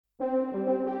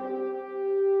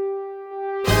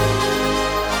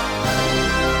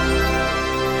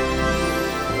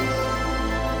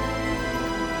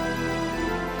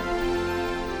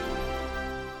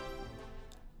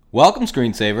Welcome,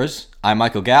 screensavers. I'm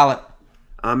Michael Gallant.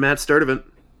 I'm Matt Sturdivant.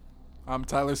 I'm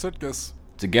Tyler Sitkus.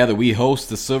 Together, we host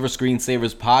the Silver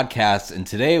Screensavers podcast, and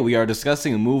today we are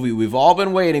discussing a movie we've all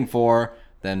been waiting for,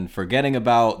 then forgetting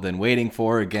about, then waiting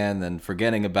for again, then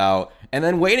forgetting about, and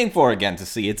then waiting for again to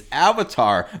see. It's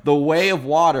Avatar: The Way of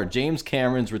Water, James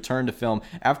Cameron's return to film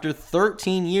after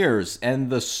 13 years, and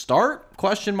the start,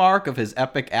 question mark, of his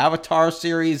epic Avatar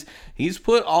series. He's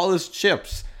put all his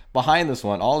chips behind this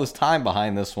one, all his time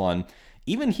behind this one.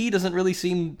 Even he doesn't really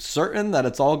seem certain that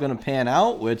it's all going to pan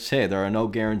out, which, hey, there are no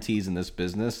guarantees in this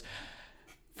business.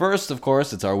 First, of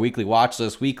course, it's our weekly watch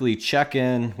list, weekly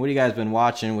check-in. What have you guys been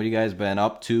watching? What have you guys been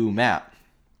up to, Matt?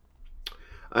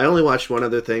 I only watched one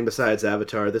other thing besides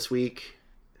Avatar this week,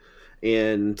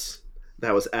 and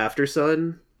that was After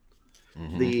Sun.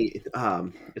 It's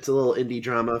a little indie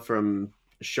drama from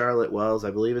Charlotte Wells.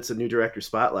 I believe it's a new director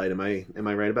spotlight. Am I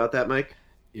right about that, Mike?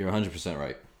 You're 100%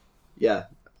 right. Yeah,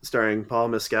 starring Paul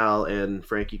Mescal and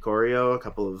Frankie Corio, a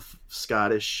couple of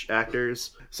Scottish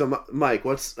actors. So, Mike,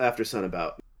 what's After Sun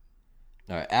about?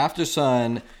 All right, After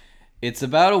Sun, it's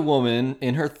about a woman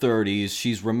in her 30s.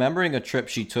 She's remembering a trip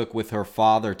she took with her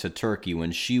father to Turkey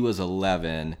when she was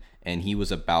 11 and he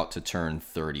was about to turn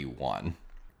 31.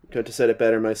 Couldn't have said it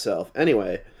better myself.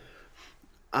 Anyway,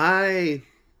 I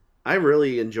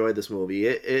really enjoyed this movie.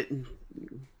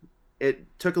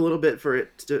 It took a little bit for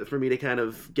me to kind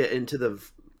of get into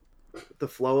the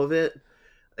flow of it.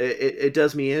 It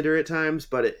does meander at times,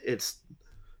 but it's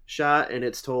shot and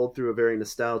it's told through a very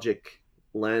nostalgic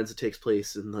lens. It takes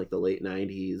place in like the late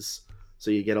 90s,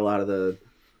 so you get a lot of the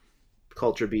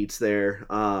culture beats there.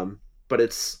 But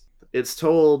it's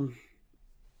told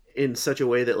in such a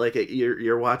way that like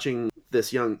you're watching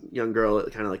this young girl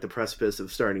at kind of like the precipice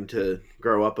of starting to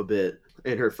grow up a bit,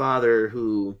 and her father,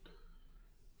 who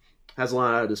has a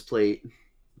lot on his plate,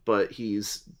 but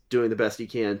he's doing the best he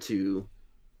can to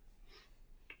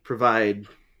provide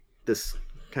this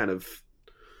kind of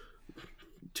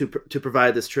to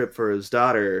provide this trip for his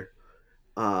daughter.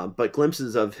 But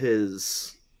glimpses of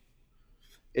his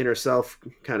inner self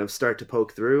kind of start to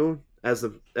poke through as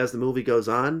the movie goes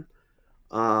on.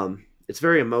 It's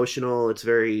very emotional. It's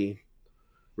very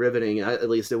riveting. At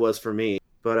least it was for me.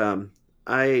 But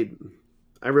I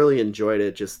really enjoyed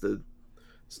it. Just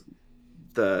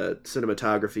the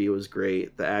cinematography was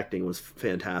great. The acting was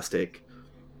fantastic.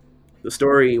 The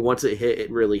story, once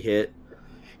it really hit.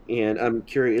 And I'm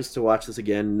curious to watch this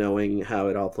again, knowing how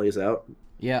it all plays out.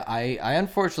 Yeah, I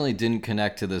unfortunately didn't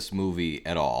connect to this movie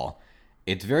at all.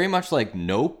 It's very much like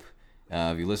Nope.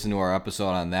 If you listen to our episode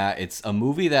on that, it's a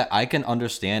movie that I can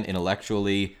understand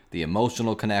intellectually, the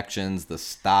emotional connections, the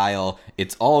style.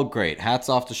 It's all great. Hats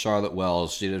off to Charlotte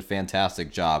Wells. She did a fantastic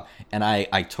job. And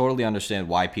I totally understand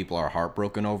why people are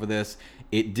heartbroken over this.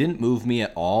 It didn't move me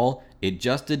at all. It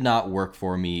just did not work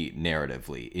for me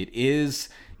narratively. It is,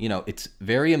 it's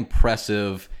very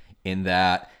impressive in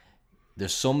that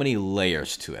there's so many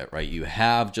layers to it, right? You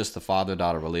have just the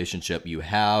father-daughter relationship. You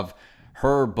have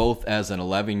her both as an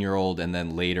 11-year-old and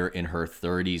then later in her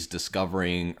 30s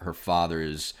discovering her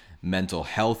father's mental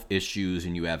health issues,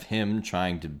 and you have him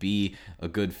trying to be a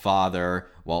good father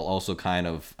while also kind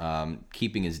of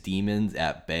keeping his demons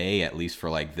at bay, at least for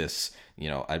like this,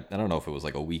 I don't know if it was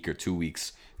like a week or 2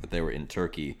 weeks that they were in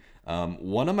Turkey.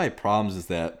 One of my problems is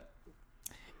that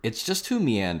it's just too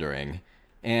meandering,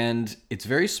 and it's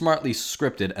very smartly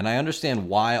scripted, and I understand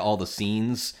why all the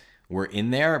scenes were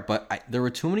in there, but there were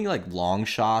too many like long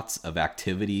shots of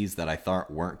activities that I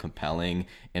thought weren't compelling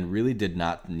and really did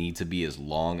not need to be as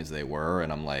long as they were.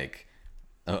 And I'm like,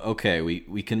 okay,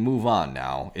 we can move on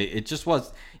now. It just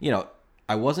was,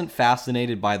 I wasn't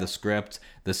fascinated by the script,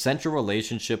 the central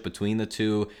relationship between the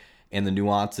two and the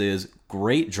nuances.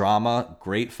 Great drama,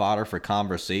 great fodder for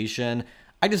conversation.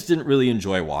 I just didn't really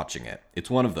enjoy watching it. It's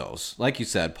one of those. Like you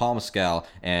said, Paul Mescal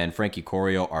and Frankie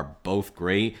Corio are both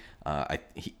great. I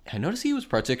noticed he was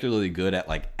particularly good at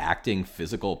like acting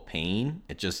physical pain.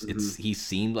 He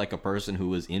seemed like a person who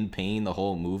was in pain the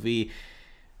whole movie.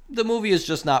 The movie is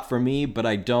just not for me, but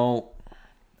I don't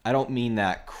mean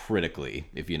that critically,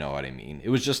 if you know what I mean. It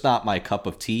was just not my cup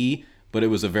of tea, but it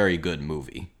was a very good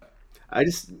movie.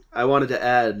 I wanted to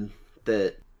add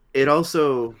that it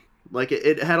also like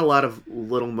it had a lot of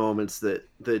little moments that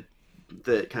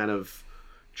kind of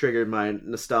triggered my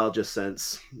nostalgia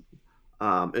sense.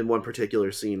 In one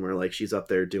particular scene where like she's up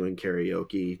there doing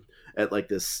karaoke at like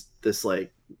this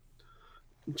like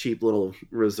cheap little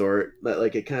resort, that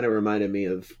like it kind of reminded me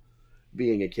of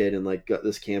being a kid and like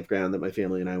this campground that my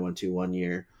family and I went to one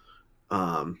year.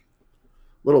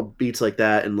 Little beats like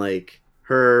that, and like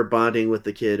her bonding with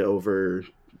the kid over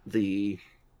the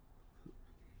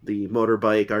the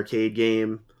motorbike arcade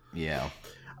game. Yeah.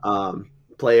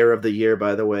 Player of the year,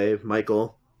 by the way,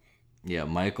 Michael. Yeah,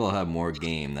 Michael had more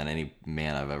game than any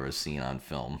man I've ever seen on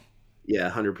film. Yeah,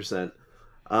 100%.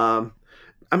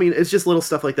 I mean, it's just little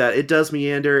stuff like that. It does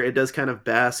meander. It does kind of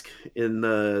bask in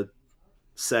the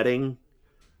setting.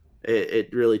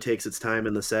 It really takes its time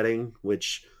in the setting,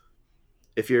 which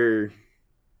if you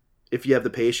have the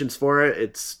patience for it,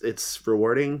 it's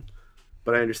rewarding.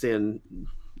 But I understand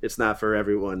it's not for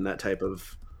everyone. That type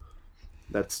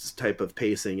of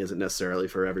pacing isn't necessarily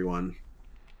for everyone.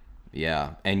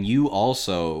 Yeah, and you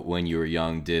also, when you were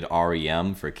young, did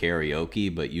REM for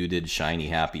karaoke, but you did Shiny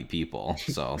Happy People.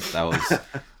 So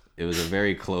it was a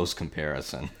very close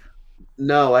comparison.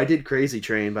 No, I did Crazy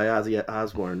Train by Ozzy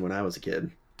Osbourne when I was a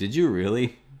kid. Did you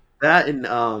really? That and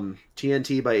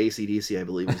TNT by AC/DC, I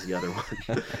believe, is the other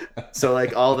one. So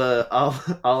like all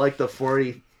like the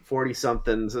 40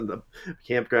 somethings in the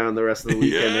campground the rest of the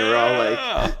weekend,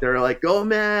 they were like, go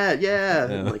Matt, yeah,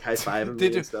 and like high fiving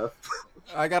me and stuff.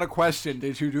 I got a question.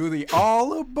 Did you do the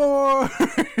all aboard?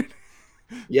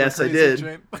 Yes, I did.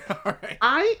 All right.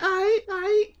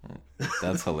 I.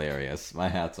 That's hilarious. My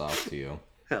hat's off to you.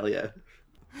 Hell yeah.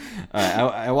 All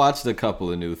right, I watched a couple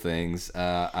of new things.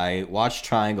 I watched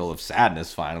Triangle of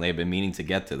Sadness finally. I've been meaning to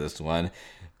get to this one.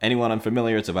 Anyone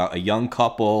unfamiliar, it's about a young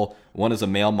couple. One is a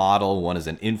male model, one is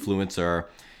an influencer.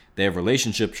 They have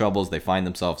relationship troubles. They find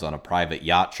themselves on a private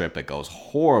yacht trip. It goes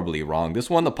horribly wrong. This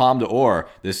won the Palme d'Or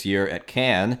this year at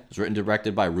Cannes. It was written and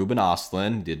directed by Ruben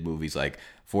Östlund. Did movies like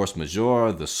Force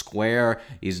Majeure, The Square.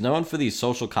 He's known for these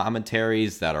social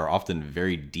commentaries that are often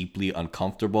very deeply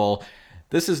uncomfortable.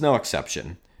 This is no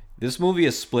exception. This movie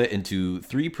is split into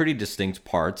 3 pretty distinct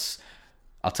parts.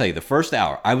 I'll tell you, the first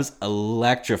hour, I was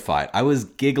electrified. I was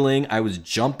giggling. I was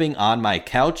jumping on my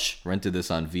couch. Rented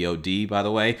this on VOD, by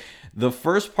the way. The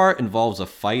first part involves a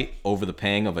fight over the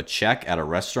paying of a check at a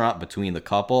restaurant between the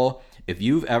couple. If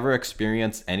you've ever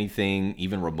experienced anything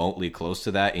even remotely close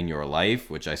to that in your life,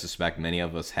 which I suspect many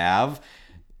of us have,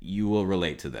 you will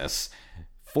relate to this.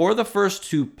 For the first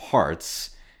 2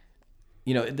 parts,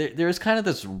 you know, there's kind of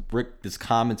this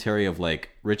commentary of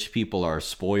like rich people are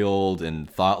spoiled and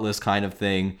thoughtless kind of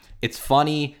thing. It's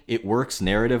funny. It works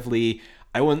narratively.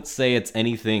 I wouldn't say it's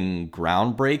anything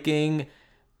groundbreaking.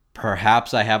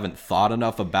 Perhaps I haven't thought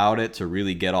enough about it to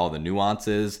really get all the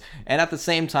nuances. And at the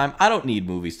same time, I don't need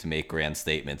movies to make grand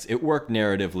statements. It worked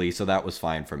narratively, so that was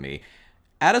fine for me.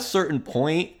 At a certain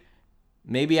point,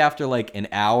 maybe after like an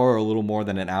hour or a little more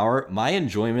than an hour, my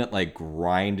enjoyment like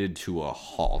grinded to a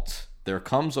halt. There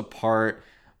comes a part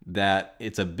that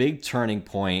it's a big turning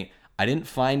point. I didn't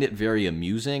find it very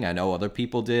amusing. I know other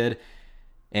people did.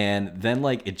 And then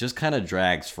like it just kind of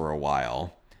drags for a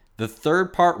while. The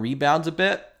third part rebounds a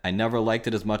bit. I never liked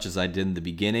it as much as I did in the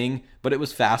beginning, but it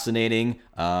was fascinating.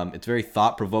 It's very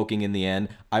thought-provoking in the end.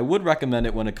 I would recommend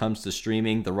it when it comes to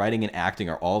streaming. The writing and acting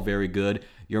are all very good.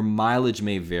 Your mileage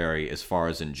may vary as far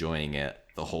as enjoying it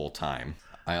the whole time.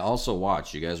 I also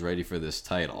watched, you guys ready for this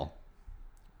title?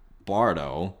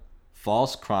 Bardo,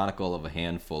 False Chronicle of a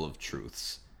Handful of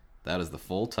Truths. That is the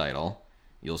full title.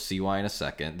 You'll see why in a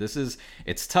second.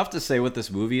 It's tough to say what this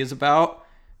movie is about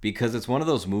because it's one of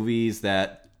those movies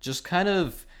that just kind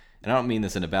of, and I don't mean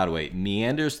this in a bad way,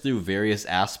 meanders through various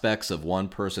aspects of one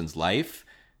person's life.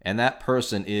 And that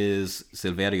person is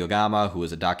Silverio Gama, who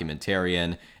is a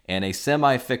documentarian and a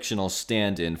semi-fictional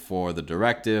stand-in for the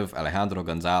directive Alejandro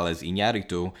González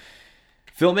Iñárritu.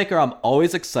 Filmmaker I'm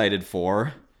always excited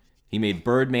for. He made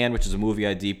Birdman, which is a movie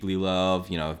I deeply love.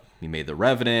 You know, he made The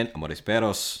Revenant, Amores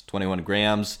Perros, 21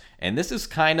 Grams. And this is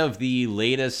kind of the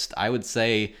latest, I would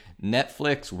say,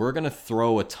 Netflix, we're going to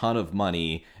throw a ton of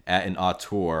money at an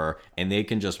auteur and they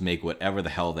can just make whatever the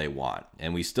hell they want.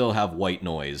 And we still have White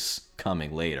Noise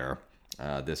coming later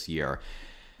this year.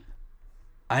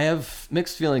 I have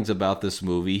mixed feelings about this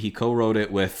movie. He co-wrote it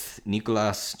with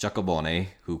Nicolas Giacobone,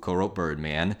 who co-wrote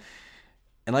Birdman.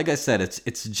 And like I said,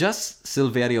 it's just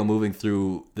Silverio moving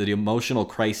through the emotional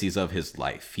crises of his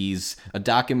life. He's a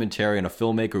documentarian, a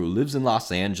filmmaker who lives in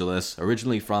Los Angeles,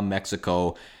 originally from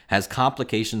Mexico, has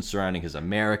complications surrounding his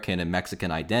American and Mexican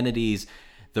identities,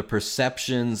 the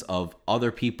perceptions of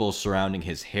other people surrounding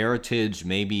his heritage,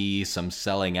 maybe some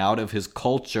selling out of his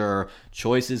culture,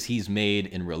 choices he's made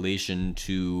in relation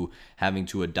to having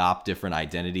to adopt different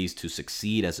identities to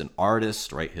succeed as an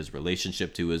artist, right? His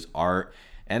relationship to his art.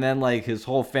 And then like his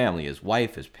whole family, his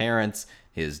wife, his parents,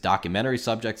 his documentary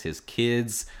subjects, his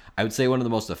kids. I would say one of the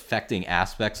most affecting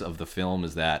aspects of the film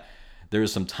is that there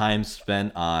is some time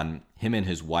spent on him and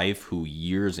his wife who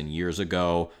years and years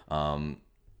ago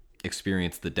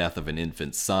experienced the death of an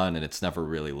infant son and it's never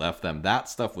really left them. That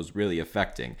stuff was really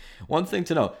affecting. One thing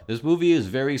to know, this movie is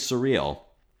very surreal.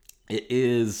 It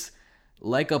is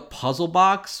like a puzzle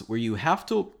box where you have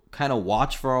to kind of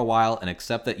watch for a while and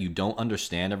accept that you don't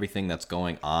understand everything that's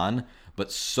going on,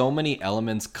 but so many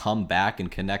elements come back and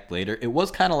connect later. It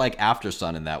was kind of like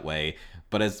Aftersun in that way,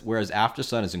 but whereas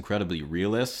Aftersun is incredibly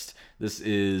realist, this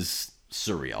is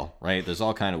surreal, right? There's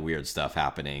all kind of weird stuff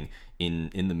happening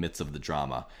in the midst of the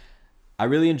drama. I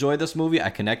really enjoyed this movie. I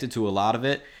connected to a lot of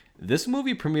it. This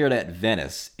movie premiered at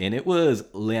Venice, and it was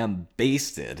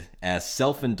lambasted as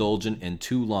self-indulgent and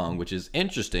too long, which is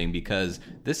interesting because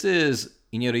this is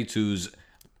Iñárritu's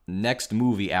next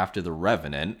movie after The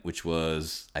Revenant, which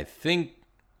was, I think,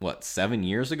 7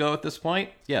 years ago at this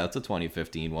point? Yeah, it's a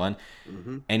 2015 one.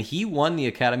 Mm-hmm. And he won the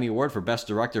Academy Award for Best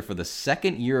Director for the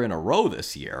second year in a row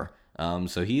this year.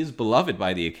 So he is beloved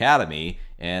by the Academy,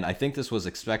 and I think this was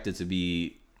expected to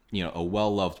be, a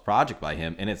well-loved project by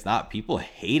him, and it's not. People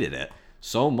hated it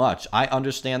so much. I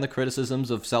understand the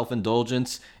criticisms of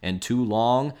self-indulgence and too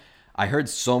long. I heard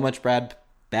so much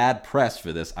bad press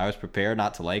for this. I was prepared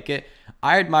not to like it.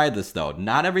 I admired this, though.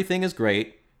 Not everything is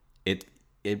great.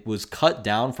 It was cut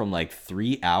down from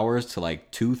 3 hours to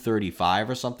 2:35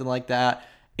 or something like that.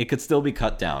 It could still be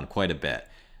cut down quite a bit.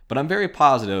 But I'm very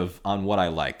positive on what I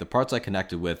like. The parts I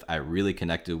connected with, I really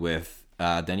connected with.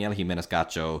 Daniel Jimenez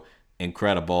Cacho,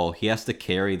 incredible. He has to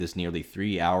carry this nearly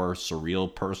 3-hour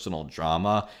surreal personal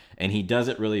drama, and he does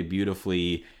it really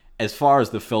beautifully as far as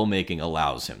the filmmaking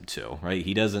allows him to, right?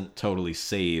 He doesn't totally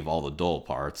save all the dull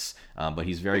parts, but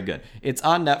he's very good. It's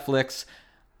on Netflix.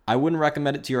 I wouldn't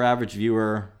recommend it to your average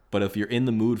viewer, but if you're in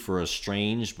the mood for a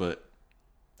strange, but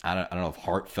I don't know if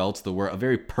heartfelt's the word, a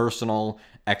very personal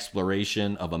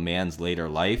exploration of a man's later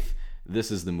life, this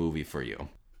is the movie for you.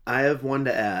 I have one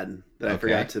to add that I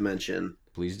forgot to mention.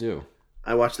 Please do.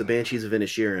 I watched The Banshees of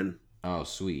Inisherin. Oh,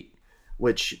 sweet.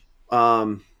 Which,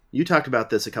 you talked about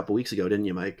this a couple weeks ago, didn't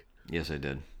you, Mike? Yes, I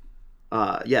did.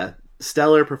 Yeah.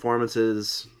 Stellar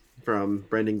performances from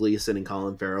Brendan Gleeson and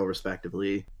Colin Farrell,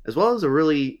 respectively, as well as a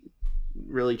really,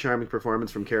 really charming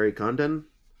performance from Carrie Condon,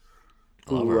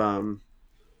 who, I'm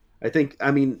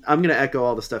going to echo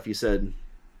all the stuff you said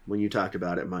when you talked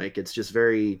about it, Mike. It's just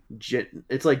very,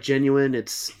 it's genuine.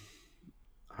 It's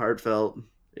heartfelt.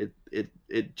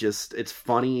 It's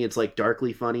funny. It's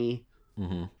darkly funny.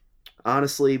 Mm-hmm.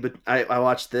 Honestly, but I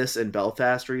watched this and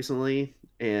Belfast recently,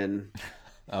 and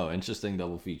oh, interesting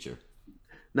double feature.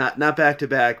 Not back to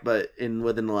back, but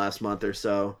within the last month or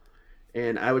so.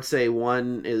 And I would say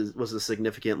one was a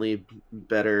significantly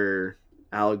better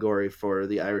allegory for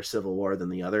the Irish Civil War than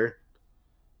the other.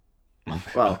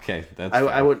 Well, okay, that's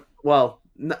I would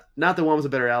not the one was a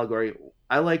better allegory.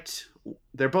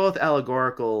 They're both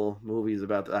allegorical movies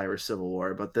about the Irish Civil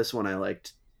War, but this one I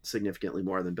liked significantly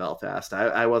more than Belfast.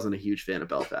 I wasn't a huge fan of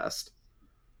Belfast.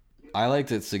 I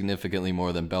liked it significantly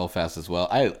more than Belfast as well.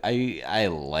 I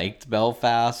liked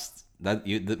Belfast.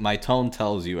 My tone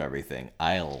tells you everything.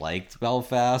 I liked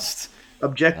Belfast.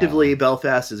 Objectively,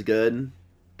 Belfast is good,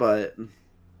 but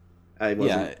I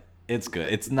wasn't. Yeah, it's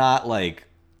good. It's not I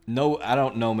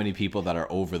don't know many people that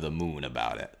are over the moon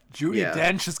about it. Judi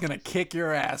Dench is gonna kick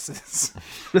your asses.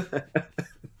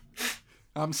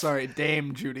 I'm sorry,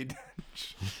 Dame Judi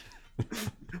Dench.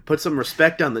 Put some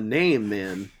respect on the name,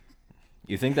 man.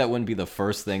 You think that wouldn't be the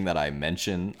first thing that I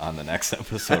mention on the next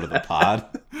episode of the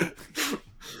pod?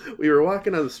 We were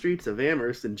walking on the streets of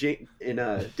Amherst, and Dame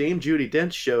Judi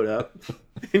Dench showed up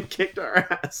and kicked our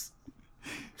ass.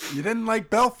 You didn't like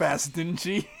Belfast, didn't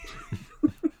you?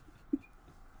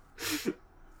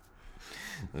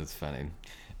 That's funny.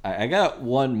 I got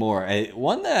one more.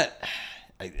 One that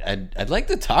I'd like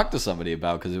to talk to somebody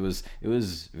about because it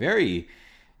was very,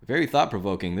 very thought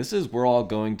provoking. This is We're All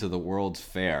Going to the World's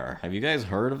Fair. Have you guys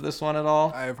heard of this one at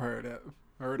all? I've heard it.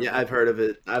 I've heard of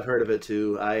it. I've heard of it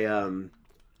too.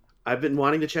 I've been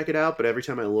wanting to check it out, but every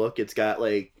time I look, it's got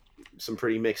some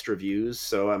pretty mixed reviews,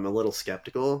 so I'm a little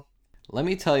skeptical. Let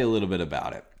me tell you a little bit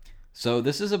about it. So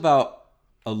this is about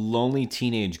a lonely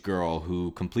teenage girl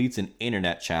who completes an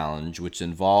internet challenge which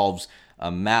involves a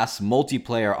mass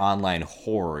multiplayer online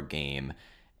horror game.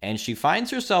 And she finds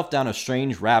herself down a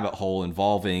strange rabbit hole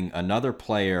involving another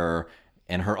player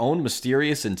and her own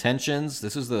mysterious intentions.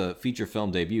 This is the feature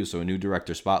film debut, so a new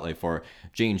director spotlight for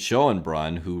Jane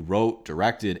Schoenbrunn, who wrote,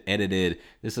 directed, edited.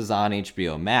 This is on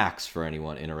HBO Max for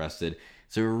anyone interested.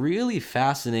 It's a really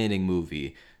fascinating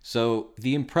movie. So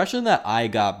the impression that I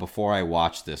got before I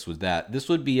watched this was that this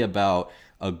would be about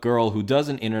a girl who does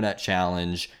an internet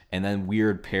challenge and then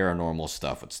weird paranormal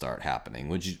stuff would start happening.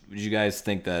 Would you guys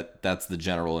think that that's the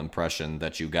general impression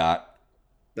that you got?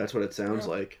 That's what it sounds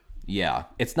like. Yeah,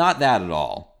 it's not that at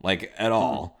all. Like, at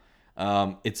all.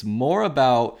 It's more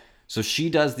about. So she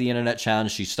does the internet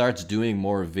challenge. She starts doing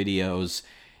more videos.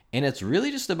 And it's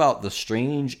really just about the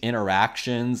strange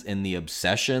interactions and the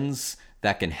obsessions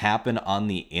that can happen on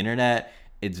the internet.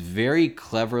 It's very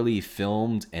cleverly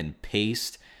filmed and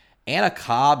paced. Anna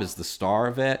Cobb is the star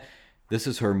of it. This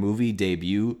is her movie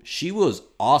debut. She was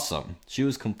awesome. She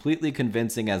was completely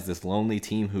convincing as this lonely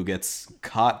teen who gets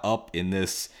caught up in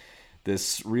this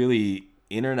really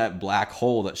internet black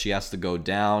hole that she has to go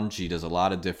down. She does a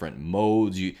lot of different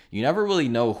modes. You never really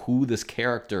know who this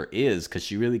character is because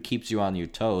she really keeps you on your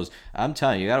toes. I'm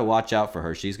telling you, you got to watch out for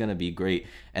her. She's going to be great.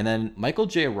 And then Michael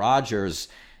J. Rogers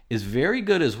is very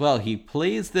good as well. He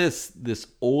plays this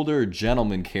older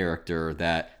gentleman character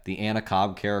that the Anna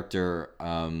Cobb character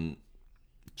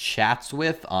chats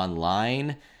with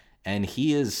online, and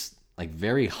he is like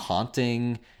very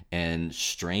haunting and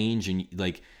strange, and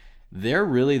like they're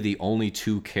really the only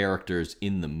two characters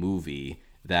in the movie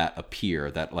that appear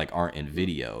that like aren't in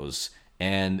videos,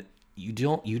 and you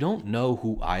don't know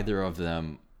who either of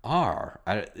them are.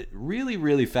 Really,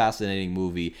 really fascinating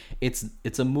movie.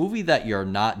 It's a movie that you're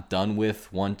not done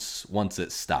with once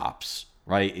it stops,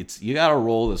 right? It's you gotta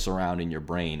roll this around in your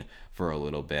brain for a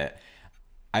little bit.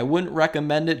 I wouldn't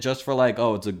recommend it just for like,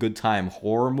 oh, it's a good time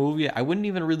horror movie. I wouldn't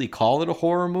even really call it a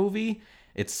horror movie.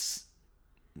 It's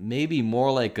maybe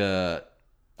more like I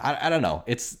don't know.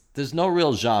 There's no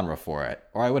real genre for it,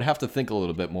 or I would have to think a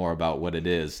little bit more about what it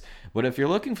is. But if you're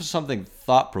looking for something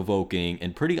thought-provoking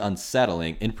and pretty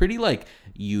unsettling and pretty like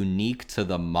unique to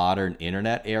the modern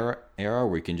internet era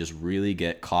where you can just really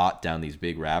get caught down these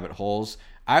big rabbit holes,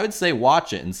 I would say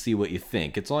watch it and see what you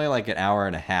think. It's only like an hour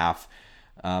and a half.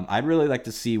 I'd really like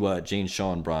to see what Jane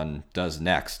Schoenbrunn does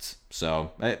next.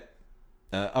 So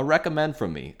a recommend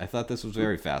from me. I thought this was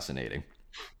very fascinating.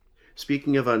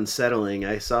 Speaking of unsettling,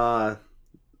 I saw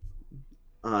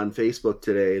on Facebook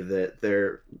today that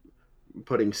they're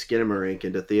putting Skinamarink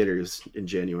into theaters in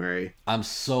January. I'm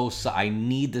so I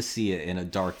need to see it in a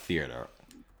dark theater.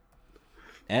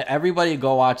 Everybody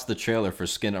go watch the trailer for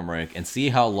Skinamarink and see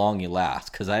how long you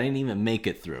last, because I didn't even make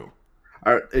it through.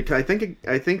 I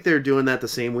think they're doing that the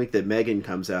same week that Megan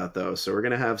comes out, though, so we're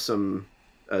gonna have some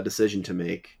decision to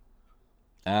make.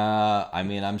 I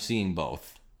mean, I'm seeing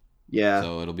both. Yeah.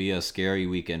 So it'll be a scary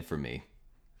weekend for me.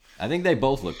 I think they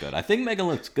both look good. I think Megan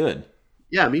looks good.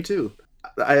 Yeah, me too.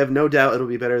 I have no doubt it'll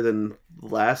be better than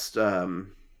last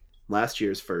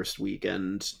year's first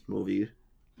weekend movie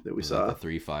that we saw. The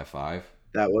 355.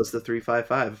 That was the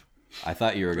 355. I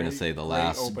thought you were going to say the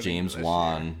last James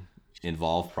Wan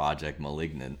involved project,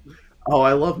 Malignant. Oh,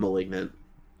 I love Malignant.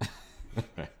 All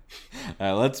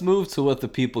right, let's move to what the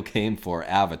people came for,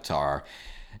 Avatar.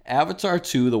 Avatar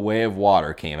 2, The Way of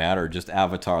Water came out, or just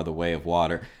Avatar, The Way of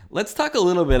Water. Let's talk a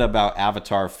little bit about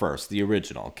Avatar first, the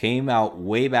original. Came out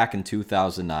way back in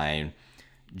 2009.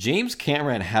 James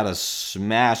Cameron had a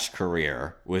smash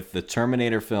career with the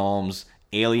Terminator films,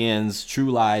 Aliens,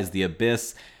 True Lies, The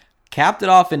Abyss. Capped it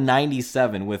off in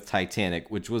 97 with Titanic,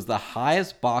 which was the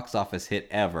highest box office hit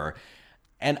ever.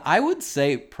 And I would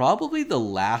say probably the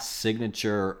last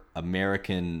signature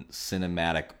American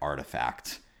cinematic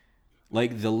artifact.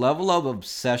 Like, the level of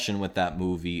obsession with that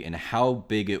movie and how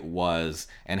big it was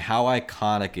and how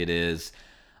iconic it is,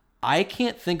 I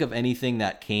can't think of anything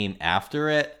that came after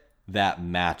it that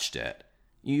matched it.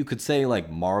 You could say, like,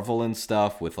 Marvel and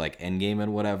stuff with, like, Endgame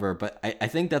and whatever, but I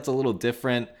think that's a little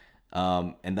different,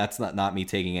 and that's not me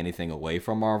taking anything away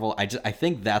from Marvel. I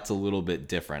think that's a little bit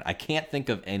different. I can't think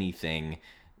of anything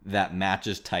that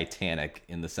matches Titanic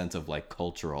in the sense of, like,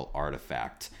 cultural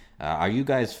artifact. Are you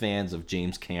guys fans of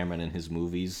James Cameron and his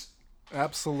movies?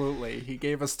 Absolutely. He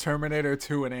gave us Terminator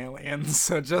 2 and Aliens,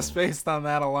 so just based on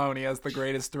that alone, he has the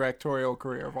greatest directorial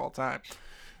career of all time.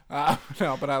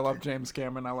 No, but I love James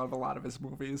Cameron. I love a lot of his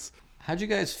movies. How'd you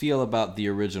guys feel about the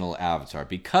original Avatar?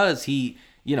 Because he,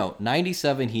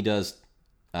 97 he does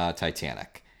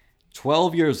Titanic.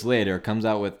 12 years later comes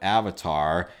out with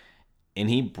Avatar, and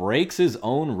he breaks his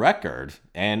own record.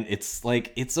 And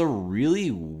it's a really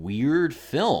weird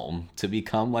film to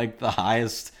become like the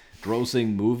highest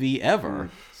grossing movie ever.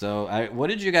 So what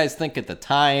did you guys think at the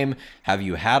time? Have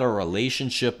you had a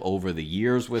relationship over the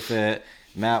years with it?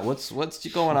 Matt, what's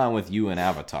going on with you and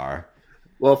Avatar?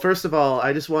 Well, first of all,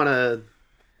 I just want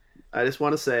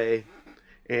to say,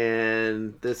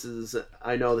 and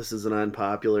I know this is an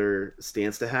unpopular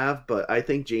stance to have, but I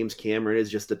think James Cameron is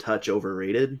just a touch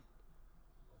overrated.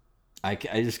 I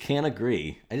just can't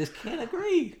agree. His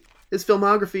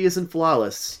filmography isn't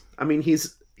flawless. I mean,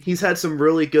 he's had some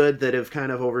really good that have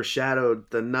kind of overshadowed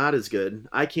the not as good.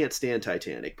 I can't stand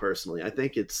Titanic personally. I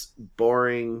think it's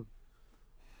boring.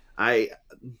 I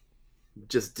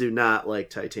just do not like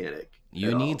Titanic.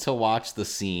 You need to watch the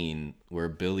scene where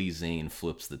Billy Zane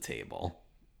flips the table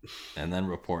and then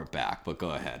report back, but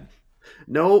go ahead.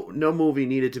 No movie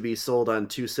needed to be sold on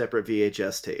 2 separate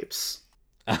VHS tapes.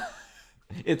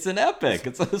 It's an epic.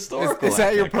 It's a historical Is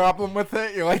that epic. your problem with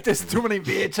it? You're like, there's too many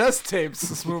VHS tapes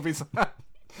this movie's on.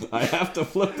 I have to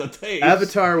flip the tapes.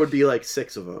 Avatar would be like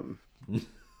 6 of them.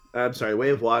 I'm sorry, Way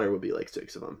of Water would be like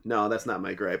 6 of them. No, that's not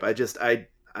my gripe. I just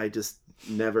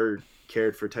never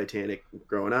cared for Titanic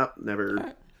growing up.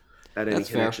 Never had any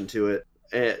connection to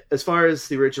it. As far as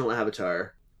the original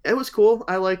Avatar, it was cool.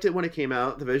 I liked it when it came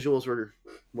out. The visuals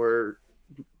were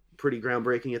pretty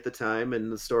groundbreaking at the time,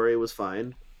 and the story was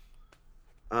fine.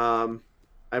 I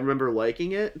remember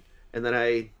liking it, and then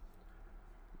I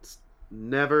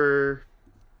never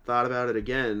thought about it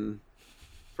again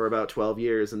for about 12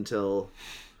 years until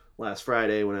last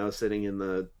Friday when I was sitting in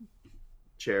the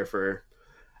chair for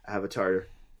Avatar: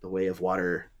 The Way of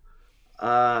Water.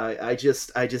 I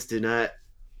just did not.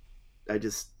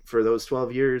 For those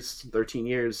 12 years, 13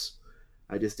 years,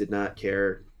 I just did not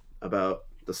care about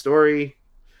the story.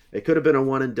 It could have been a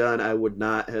one and done. It would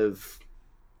not have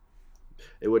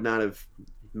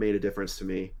made a difference to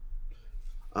me.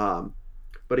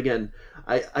 But again,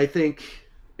 I think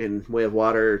in Way of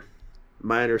Water,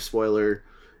 minor spoiler,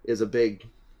 is a big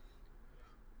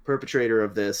perpetrator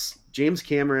of this. James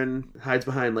Cameron hides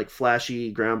behind like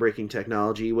flashy, groundbreaking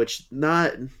technology, which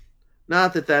not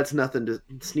that that's nothing to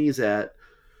sneeze at,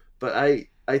 but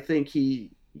I think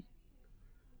he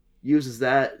uses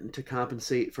that to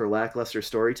compensate for lackluster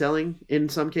storytelling in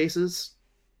some cases.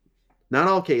 Not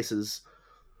all cases,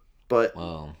 but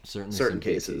certainly certain some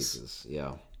cases.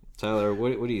 Yeah. Tyler,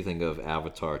 what do you think of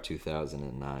Avatar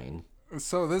 2009?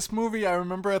 So this movie, I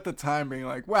remember at the time being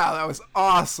like, wow, that was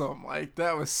awesome. Like,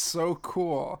 that was so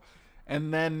cool.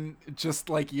 And then just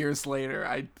like years later,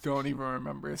 I don't even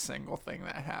remember a single thing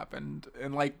that happened.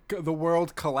 And like the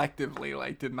world collectively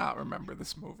like did not remember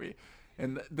this movie.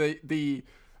 And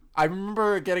I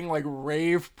remember getting like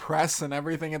rave press and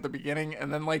everything at the beginning,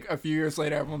 and then like a few years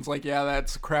later, everyone's like, "Yeah,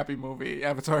 that's a crappy movie.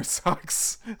 Avatar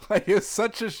sucks." Like it's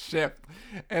such a shift.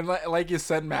 And like you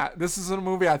said, Matt, this is a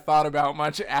movie I thought about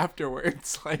much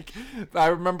afterwards. Like I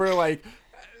remember like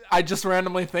I just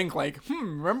randomly think like,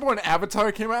 remember when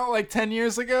Avatar came out like 10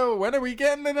 years ago? When are we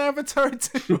getting an Avatar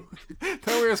 2?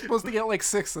 Thought we were supposed to get like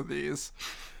 6 of these.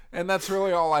 And that's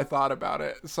really all I thought about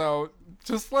it. So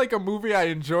just like a movie I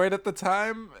enjoyed at the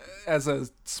time as a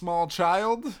small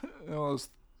child. I was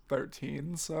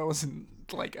 13, so I wasn't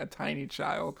like a tiny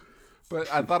child. But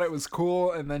I thought it was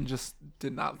cool and then just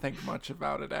did not think much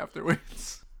about it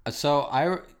afterwards. So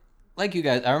like you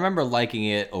guys, I remember liking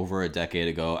it over a decade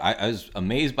ago. I was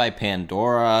amazed by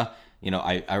Pandora. You know,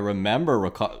 I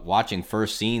remember watching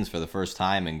first scenes for the first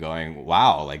time and going,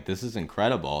 wow, like this is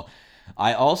incredible.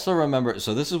 I also remember,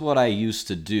 so this is what I used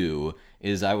to do,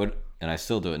 is I would, and I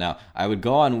still do it now, I would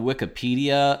go on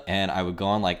Wikipedia and I would go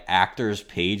on like actors'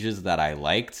 pages that I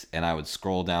liked, and I would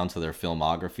scroll down to their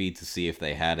filmography to see if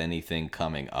they had anything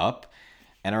coming up.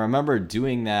 And I remember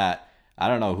doing that, I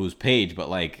don't know whose page, but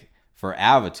like for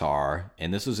Avatar,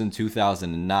 and this was in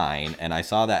 2009, and I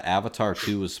saw that Avatar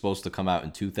 2 was supposed to come out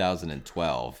in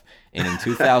 2012. And in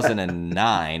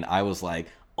 2009, I was like,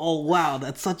 oh, wow,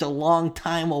 that's such a long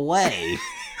time away.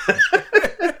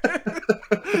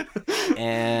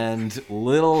 And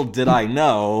little did I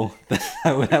know that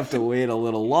I would have to wait a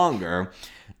little longer.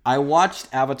 I watched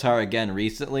Avatar again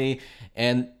recently,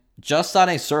 and just on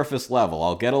a surface level,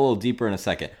 I'll get a little deeper in a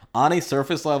second. On a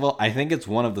surface level, I think it's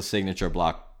one of the signature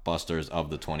blockbusters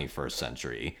of the 21st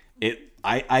century.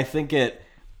 I think it,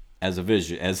 as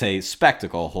a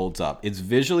spectacle, holds up. It's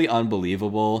visually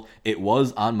unbelievable. It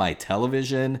was on my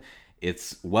television.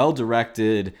 It's well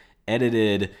directed,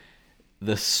 edited.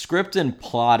 The script and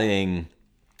plotting,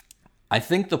 I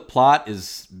think the plot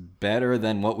is better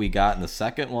than what we got in the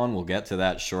second one. We'll get to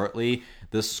that shortly.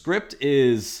 The script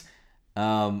is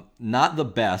not the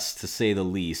best, to say the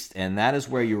least, and that is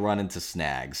where you run into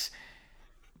snags.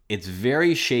 It's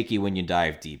very shaky when you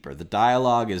dive deeper. The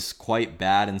dialogue is quite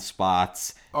bad in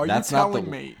spots. Are you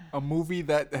telling me a movie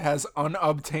that has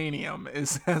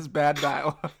unobtainium has bad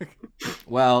dialogue?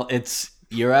 Well,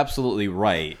 you're absolutely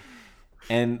right.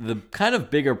 And the kind of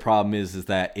bigger problem is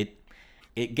that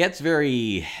it gets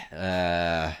very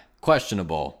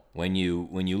questionable when you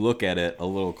look at it a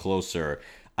little closer.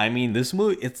 I mean, this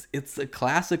movie, it's a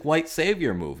classic white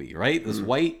savior movie, right? This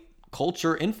white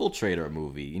culture infiltrator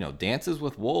movie, you know, Dances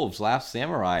with Wolves, Last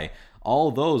Samurai,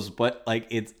 all those, but like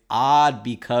it's odd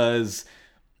because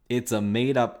it's a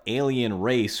made up alien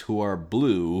race who are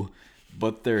blue,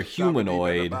 but they're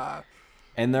humanoid.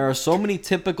 And there are so many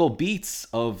typical beats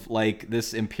of like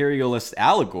this imperialist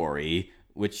allegory,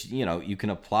 which you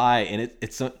can apply, and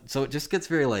it's so it just gets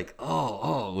very like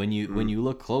when you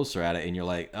look closer at it, and you're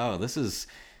like, oh, this is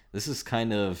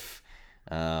kind of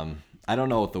I don't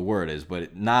know what the word is,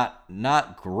 but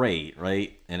not great,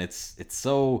 right? And it's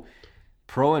so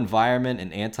pro-environment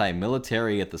and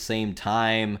anti-military at the same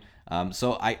time.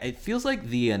 So it feels like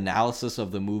the analysis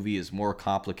of the movie is more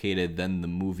complicated than the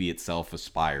movie itself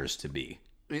aspires to be.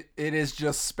 It is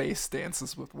just space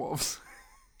dances with wolves.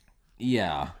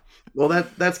 Yeah. Well,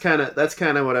 that's kind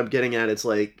of what I'm getting at. It's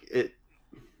like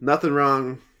nothing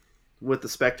wrong with the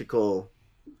spectacle,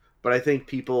 but I think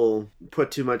people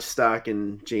put too much stock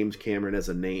in James Cameron as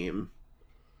a name.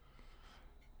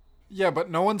 Yeah, but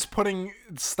no one's putting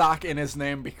stock in his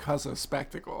name because of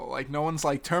spectacle. Like, no one's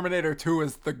like, Terminator 2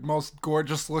 is the most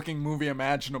gorgeous looking movie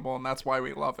imaginable, and that's why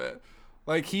we love it.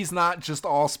 Like, he's not just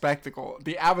all spectacle.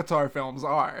 The Avatar films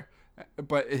are,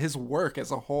 but his work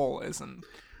as a whole isn't.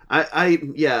 I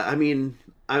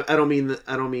don't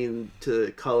mean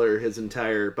to color his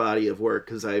entire body of work,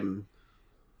 because I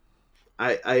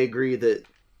agree that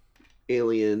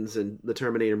Aliens and the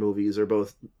Terminator movies are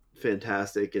both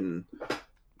fantastic and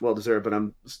well-deserved, but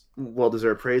I'm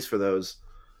well-deserved praise for those.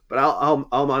 But all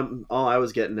I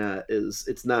was getting at is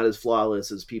it's not as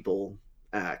flawless as people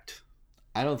act.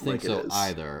 I don't think so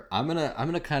either. I'm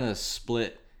gonna kind of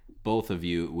split both of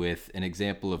you with an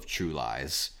example of True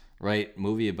Lies, right?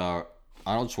 Movie about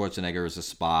Arnold Schwarzenegger as a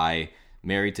spy,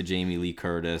 married to Jamie Lee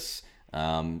Curtis,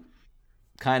 kind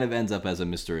of ends up as a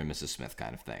Mr. and Mrs. Smith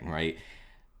kind of thing, right?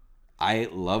 I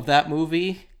love that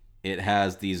movie. It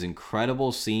has these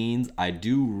incredible scenes. I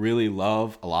do really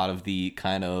love a lot of the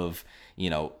kind of,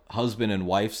 husband and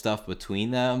wife stuff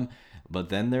between them. But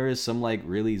then there is some like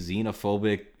really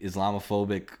xenophobic,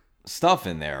 Islamophobic stuff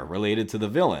in there related to the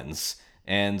villains.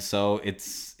 And so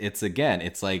it's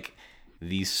like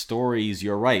these stories,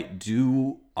 you're right,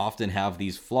 do often have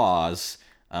these flaws.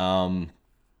 But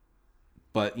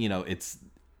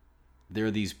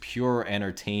they're these pure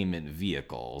entertainment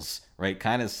vehicles, right?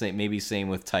 Kind of same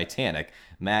with Titanic.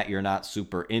 Matt, you're not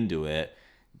super into it,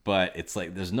 but it's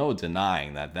like there's no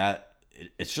denying that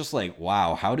it's just like,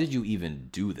 wow, how did you even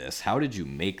do this? How did you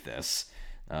make this?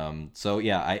 So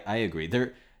yeah, I agree.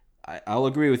 I'll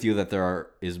agree with you that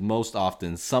is most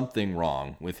often something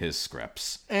wrong with his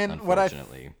scripts. And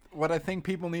unfortunately, what I think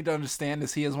people need to understand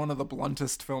is he is one of the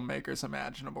bluntest filmmakers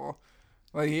imaginable.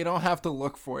 Like, you don't have to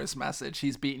look for his message.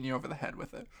 He's beating you over the head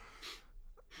with it.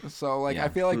 So, like, yeah. I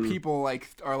feel like people, like,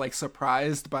 are, like,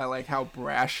 surprised by, like, how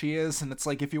brash he is. And it's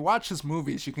like, if you watch his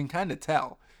movies, you can kind of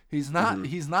tell. He's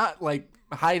not, like,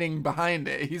 hiding behind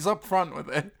it. He's up front with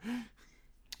it.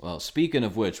 Well, speaking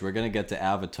of which, we're going to get to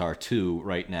Avatar 2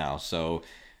 right now. So,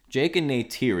 Jake and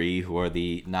Neytiri, who are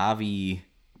the Na'vi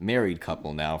married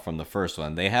couple now from the first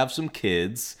one, they have some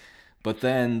kids. But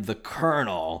then the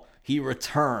Colonel... he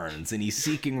returns, and he's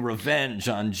seeking revenge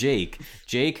on Jake.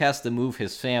 Jake has to move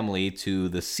his family to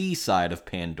the seaside of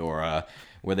Pandora,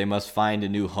 where they must find a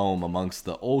new home amongst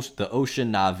the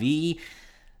ocean Na'vi.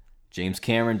 James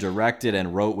Cameron directed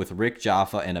and wrote with Rick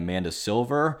Jaffa and Amanda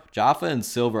Silver. Jaffa and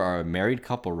Silver are a married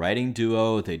couple writing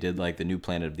duo. They did like the new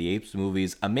Planet of the Apes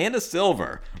movies. Amanda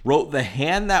Silver wrote The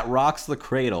Hand That Rocks the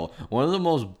Cradle, one of the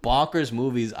most bonkers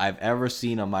movies I've ever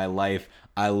seen in my life.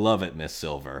 I love it, Miss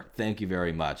Silver. Thank you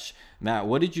very much. Matt,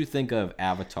 what did you think of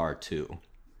Avatar 2?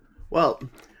 Well,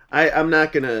 I'm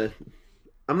not gonna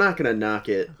knock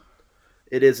it.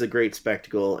 It is a great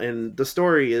spectacle, and the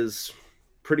story is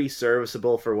pretty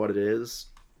serviceable for what it is.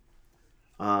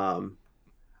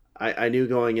 I knew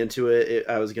going into it,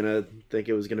 I was gonna think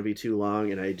it was gonna be too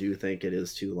long, and I do think it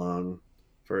is too long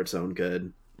for its own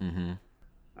good. Mm-hmm.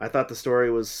 I thought the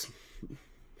story was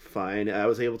fine. I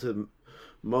was able to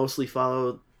mostly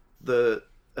follow the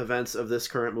events of this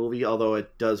current movie, although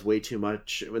it does way too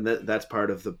much. And that's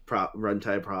part of the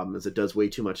runtime problem, is it does way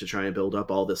too much to try and build up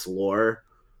all this lore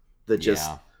that just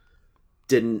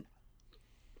didn't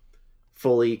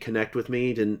fully connect with me.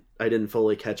 I didn't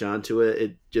fully catch on to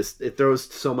it. It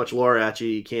throws so much lore at you,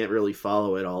 you can't really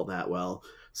follow it all that well.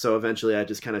 So eventually I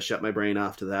just kind of shut my brain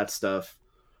off to that stuff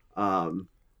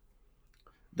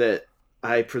that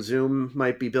I presume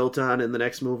might be built on in the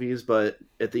next movies, but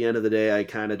at the end of the day, I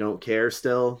kind of don't care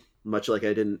still, much like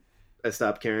I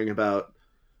stopped caring about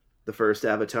the first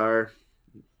Avatar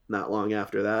not long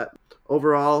after that.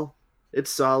 Overall,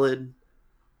 it's solid.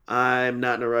 I'm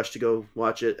not in a rush to go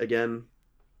watch it again.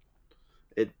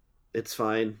 It's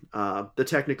fine. The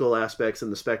technical aspects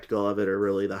and the spectacle of it are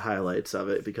really the highlights of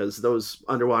it, because those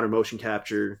underwater motion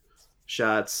capture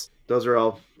shots, those are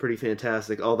all pretty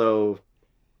fantastic, although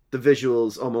the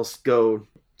visuals almost go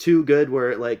too good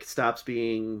where it like stops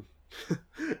being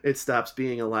it stops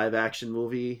being a live action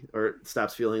movie, or it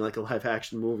stops feeling like a live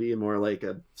action movie and more like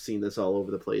I've seen this all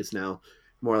over the place now,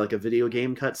 more like a video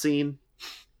game cutscene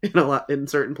in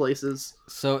certain places.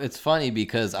 So it's funny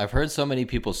because I've heard so many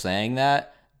people saying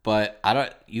that, but I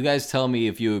don't. You guys tell me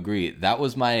if you agree. That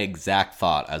was my exact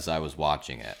thought as I was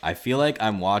watching it. I feel like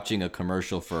I'm watching a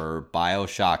commercial for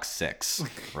BioShock 6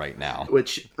 right now.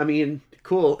 Which, I mean,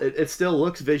 cool. It still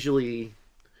looks visually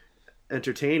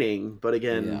entertaining, but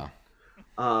again,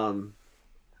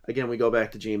 again, we go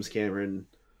back to James Cameron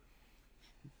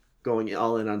going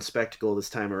all in on spectacle this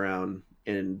time around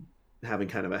and having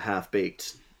kind of a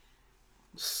half-baked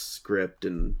script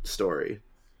and story.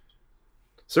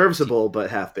 Serviceable, but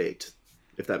half-baked,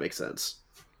 if that makes sense.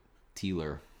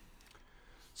 Teeler.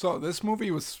 So this movie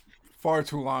was far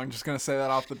too long. Just going to say that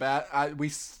off the bat. We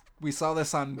saw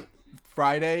this on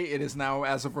Friday. It is now,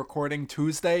 as of recording,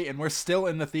 Tuesday, and we're still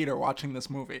in the theater watching this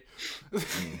movie.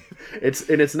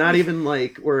 It's not even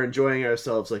like we're enjoying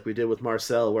ourselves like we did with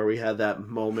Marcel, where we had that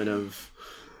moment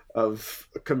of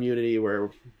Community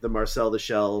where the Marcel the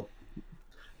Shell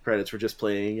credits were just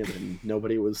playing and then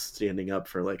nobody was standing up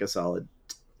for like a solid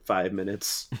 5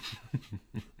 minutes.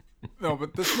 No,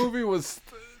 but this movie was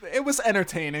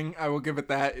entertaining. I will give it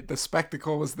that. The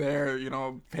spectacle was there. You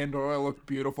know, Pandora looked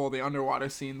beautiful. The underwater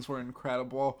scenes were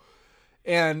incredible.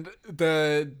 And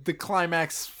the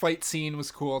climax fight scene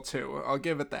was cool too. I'll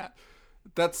give it that.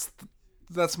 That's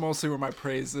mostly where my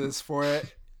praise is for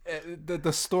it.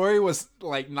 The story was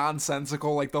like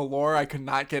nonsensical. Like the lore I could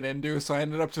not get into, so I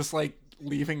ended up just like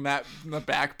leaving that in the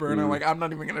back burner. Like, I'm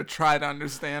not even gonna try to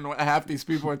understand what half these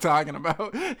people are talking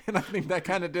about. And I think that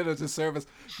kind of did a disservice.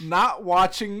 Not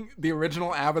watching the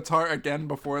original Avatar again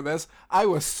before this, I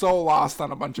was so lost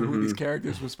on a bunch of who these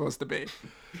characters were supposed to be.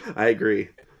 I agree.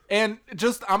 And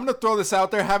just, I'm gonna throw this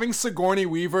out there, having Sigourney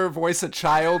Weaver voice a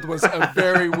child was a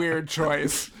very weird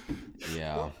choice.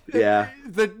 Yeah.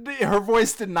 Her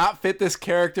voice did not fit this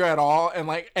character at all, and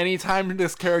like anytime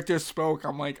this character spoke,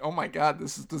 I'm like, oh my god,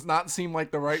 this does not seem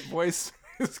like the right voice.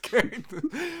 This character,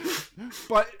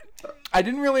 but I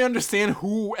didn't really understand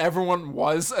who everyone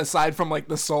was aside from like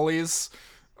the Sullys.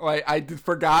 Like I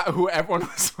forgot who everyone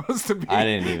was supposed to be. I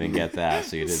didn't even get that,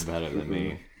 so you did better than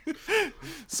me.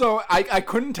 So I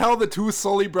couldn't tell the two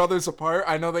Sully brothers apart.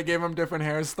 I know they gave them different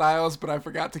hairstyles, but I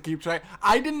forgot to keep track.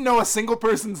 I didn't know a single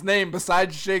person's name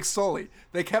besides Jake Sully.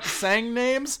 They kept saying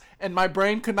names, and my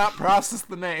brain could not process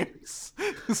the names.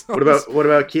 So what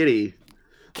about Kitty?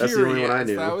 That's the only Curious, one I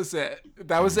knew.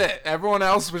 That was it. Everyone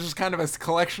else was just kind of a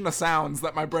collection of sounds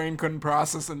that my brain couldn't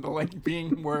process into like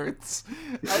being words.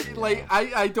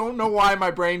 I don't know why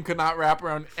my brain could not wrap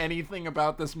around anything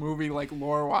about this movie like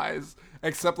lore wise,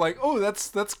 except like, oh,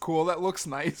 that's cool, that looks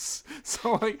nice.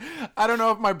 So like, I don't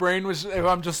know if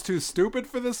I'm just too stupid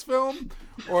for this film,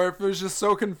 or if it was just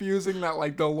so confusing that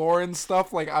like the lore and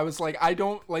stuff, like I was like, I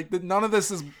don't like none of this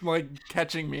is like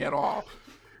catching me at all.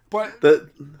 But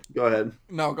go ahead.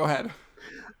 No, go ahead.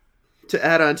 To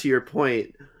add on to your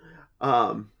point,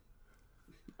 I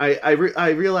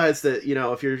realized that, you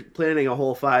know, if you're planning a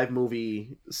whole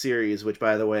 5-movie series, which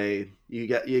by the way, you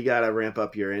got to ramp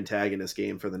up your antagonist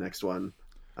game for the next one.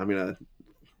 I'm gonna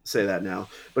say that now.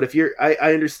 But if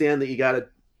I understand that you got to,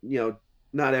 you know,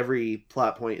 not every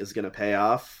plot point is gonna pay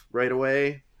off right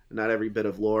away. Not every bit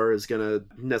of lore is gonna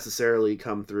necessarily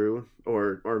come through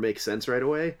or make sense right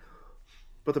away.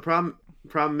 But the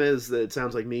problem is that it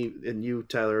sounds like me and you,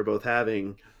 Tyler, are both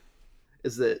having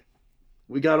is that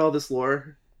we got all this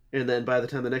lore, and then by the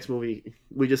time the next movie,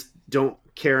 we just don't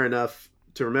care enough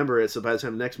to remember it. So by the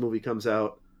time the next movie comes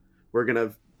out, we're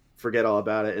gonna forget all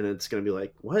about it, and it's gonna be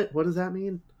like, what does that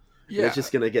mean? Yeah, and it's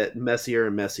just gonna get messier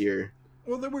and messier.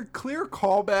 Well, there were clear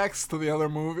callbacks to the other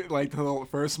movie, like to the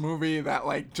first movie, that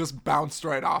like just bounced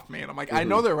right off me, and I'm like, I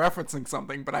know they're referencing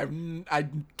something, but I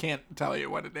can't tell you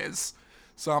what it is.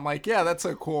 So I'm like, yeah, that's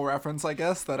a cool reference, I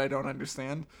guess, that I don't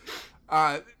understand.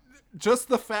 Just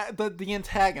the fact that the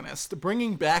antagonist,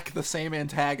 bringing back the same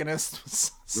antagonist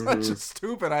was such a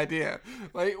stupid idea.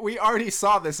 Like, we already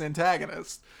saw this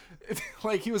antagonist.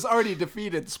 Like, he was already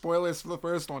defeated. Spoilers for the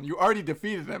first one. You already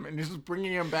defeated him, and you're just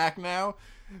bringing him back now.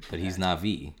 But he's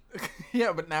Na'vi.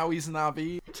 Yeah, but now he's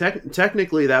Na'vi.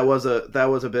 Technically, that was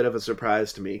a bit of a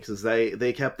surprise to me, because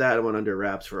they kept that one under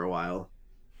wraps for a while.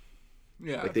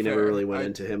 Yeah, like they never really went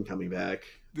into him coming back.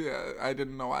 Yeah, I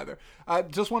didn't know either. I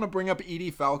just want to bring up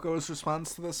Edie Falco's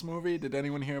response to this movie. Did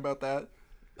anyone hear about that?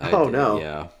 No.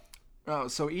 Yeah. Oh,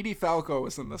 so Edie Falco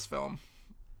was in this film.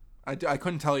 I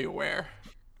couldn't tell you where.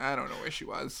 I don't know where she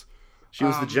was. She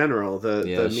was the general, the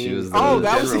she mean was the- Oh,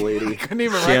 that general was lady. I couldn't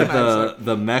even She had recognize her.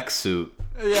 the mech suit.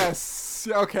 Yes.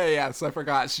 Okay. Yes, I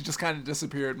forgot. She just kind of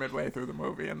disappeared midway through the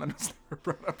movie, and then was never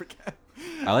brought up again.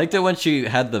 I liked it when she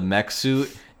had the mech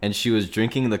suit and she was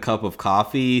drinking the cup of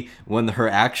coffee when her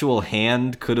actual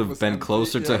hand could have been empty,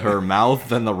 closer to yeah. her mouth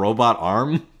than the robot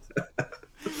arm.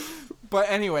 But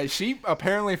anyway, she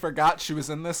apparently forgot she was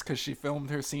in this because she filmed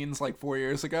her scenes like 4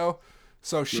 years ago.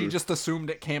 So she just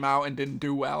assumed it came out and didn't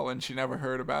do well, and she never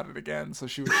heard about it again. So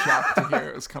she was shocked to hear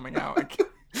it was coming out.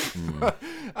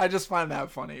 I just find that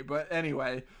funny. But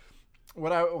anyway,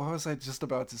 what was I just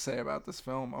about to say about this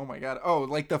film? Oh my god! Oh,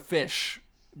 like the fish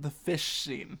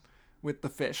scene with the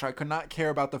fish. I could not care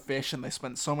about the fish, and they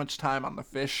spent so much time on the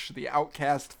fish, the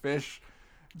outcast fish.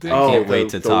 Oh, Can't wait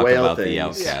to the talk whale about the things.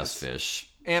 outcast Yes. fish.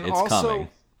 And it's also, coming.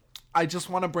 I just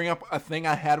want to bring up a thing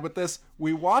I had with this.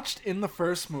 We watched in the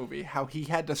first movie how he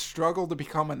had to struggle to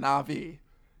become a Na'vi,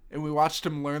 and we watched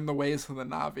him learn the ways of the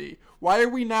Na'vi. Why are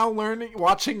we now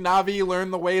watching Na'vi learn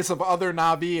the ways of other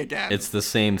Na'vi again? It's the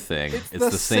same thing. It's the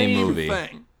the same movie.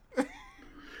 thing.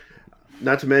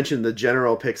 Not to mention the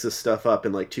general picks this stuff up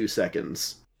in like 2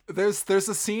 seconds. There's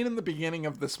a scene in the beginning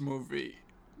of this movie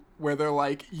where they're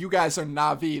like, you guys are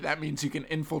Na'vi, that means you can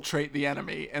infiltrate the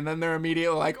enemy. And then they're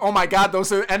immediately like, oh my god,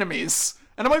 those are enemies.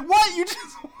 And I'm like, what?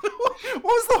 What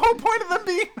was the whole point of them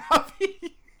being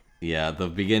Na'vi? Yeah, the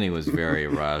beginning was very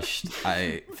rushed.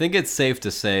 I think it's safe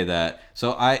to say that.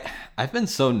 So I've been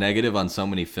so negative on so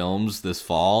many films this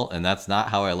fall, and that's not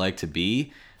how I like to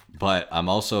be. But I'm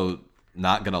also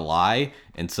not gonna lie,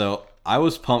 and so I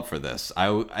was pumped for this.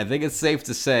 I think it's safe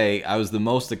to say I was the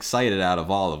most excited out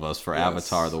of all of us for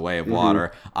Avatar: The Way of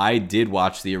Water. I did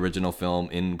watch the original film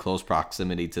in close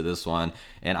proximity to this one,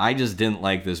 and I just didn't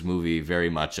like this movie very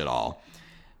much at all.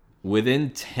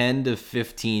 Within 10 to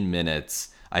 15 minutes,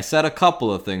 I said a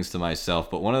couple of things to myself,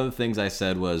 but one of the things I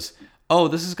said was, oh,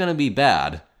 this is going to be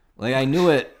bad. Like, I knew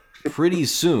it pretty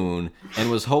soon and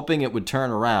was hoping it would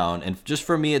turn around, and just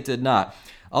for me, it did not.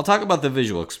 I'll talk about the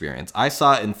visual experience. I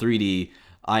saw it in 3D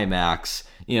IMAX,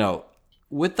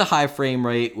 with the high frame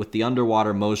rate, with the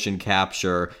underwater motion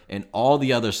capture, and all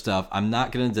the other stuff. I'm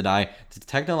not going to deny the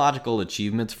technological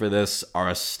achievements for this are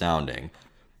astounding.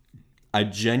 I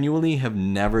genuinely have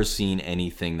never seen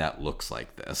anything that looks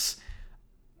like this.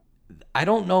 I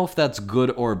don't know if that's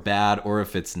good or bad or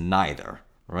if it's neither,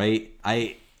 right?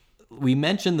 We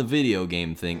mentioned the video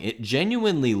game thing. It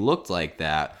genuinely looked like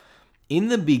that. In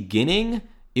the beginning,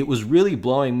 it was really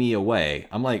blowing me away.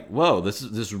 I'm like, whoa,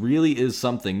 this really is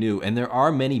something new. And there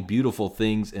are many beautiful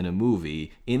things in the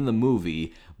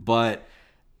movie, but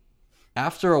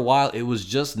after a while, it was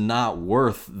just not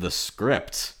worth the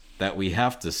script that we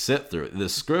have to sit through. The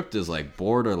script is like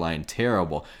borderline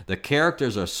terrible. The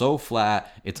characters are so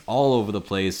flat. It's all over the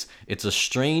place. It's a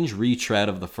strange retread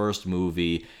of the first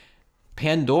movie.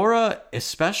 Pandora,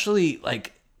 especially,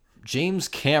 like, James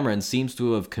Cameron seems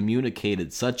to have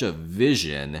communicated such a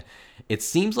vision. It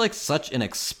seems like such an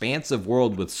expansive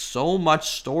world with so much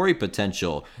story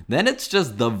potential. Then it's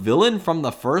just the villain from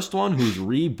the first one who's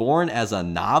reborn as a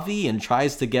Na'vi and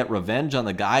tries to get revenge on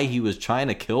the guy he was trying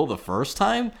to kill the first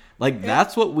time. Like,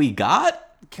 that's what we got?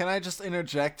 Can I just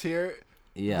interject here?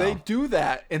 Yeah. They do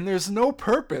that, and there's no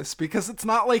purpose, because it's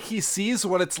not like he sees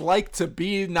what it's like to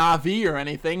be Na'vi or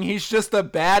anything. He's just a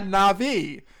bad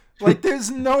Na'vi. Like, there's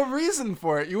no reason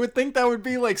for it. You would think that would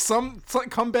be like some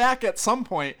come back at some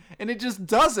point, and it just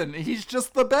doesn't. He's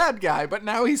just the bad guy, but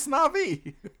now he's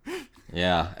Na'vi.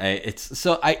 Yeah,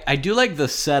 I do like the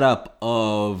setup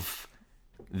of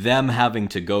them having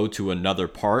to go to another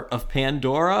part of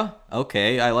Pandora.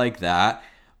 Okay, I like that.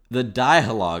 The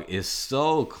dialogue is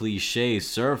so cliche,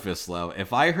 surface level.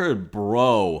 If I heard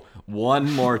bro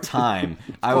one more time,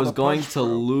 I was going to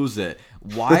lose it.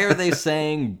 Why are they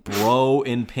saying bro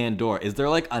in Pandora? Is there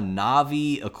like a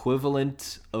Na'vi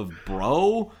equivalent of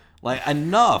bro? Like,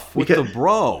 enough with the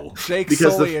bro. Jake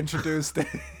Because Sully introduced it.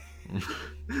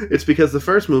 It's because the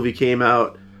first movie came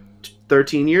out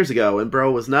 13 years ago, and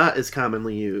bro was not as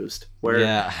commonly used.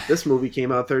 Where this movie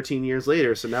came out 13 years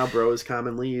later, so now bro is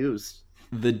commonly used.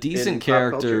 The decent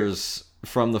characters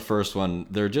from the first one,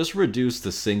 they're just reduced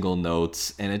to single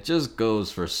notes, and it just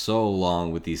goes for so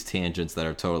long with these tangents that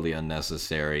are totally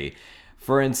unnecessary.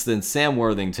 For instance, Sam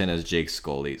Worthington as Jake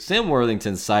Scully. Sam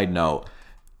Worthington, side note,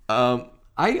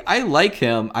 I like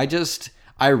him.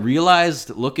 I realized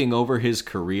looking over his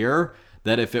career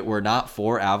that if it were not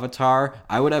for Avatar,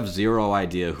 I would have zero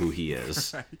idea who he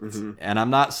is. Right. Mm-hmm. And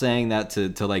I'm not saying that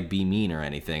to like be mean or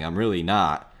anything. I'm really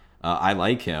not. I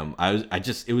like him.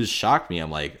 It was shocked me. I'm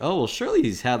like, oh, well, surely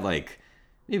he's had like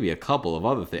maybe a couple of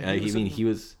other things.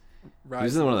 He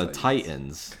was in one of the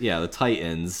Titans. Yeah, the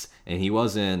Titans, and he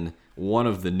was in one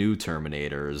of the new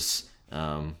Terminators.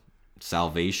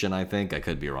 Salvation, I think. I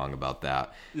could be wrong about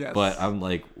that. Yes. But I'm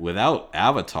like, without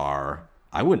Avatar,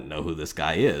 I wouldn't know who this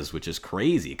guy is, which is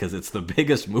crazy because it's the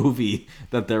biggest movie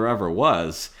that there ever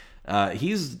was.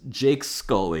 He's Jake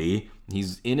Sully.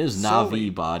 He's in his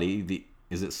Sully. Na'vi body.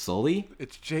 Is it Sully?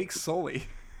 It's Jake Sully.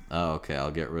 Oh, okay.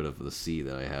 I'll get rid of the C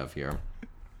that I have here.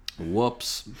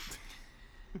 Whoops.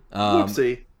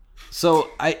 Whoopsie. So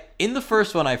in the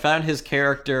first one, I found his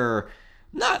character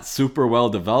not super well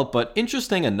developed, but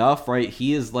interesting enough, right?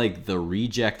 He is like the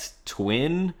reject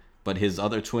twin, but his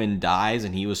other twin dies,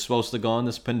 and he was supposed to go on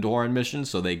this Pandoran mission,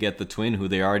 so they get the twin who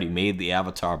they already made the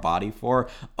Avatar body for.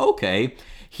 Okay.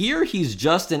 Here, he's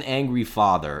just an angry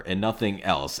father and nothing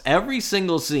else. Every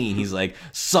single scene, he's like,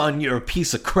 son, you're a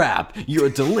piece of crap. You're a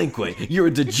delinquent. You're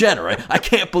a degenerate. I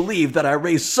can't believe that I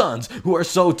raised sons who are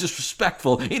so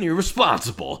disrespectful and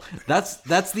irresponsible. That's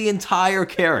the entire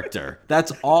character.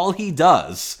 That's all he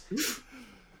does.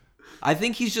 I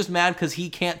think he's just mad because he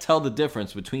can't tell the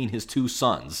difference between his two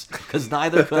sons, because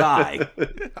neither could I.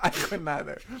 I couldn't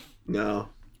either. No.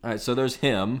 All right, so there's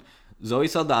him. Zoe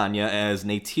Saldana as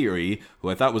Neytiri,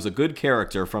 who I thought was a good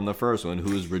character from the first one,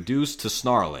 who is reduced to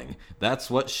snarling. That's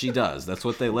what she does. That's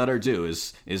what they let her do,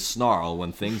 is snarl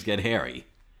when things get hairy.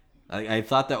 I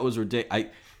thought that was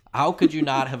ridiculous. How could you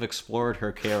not have explored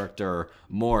her character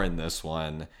more in this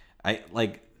one?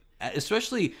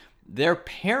 Especially their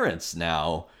parents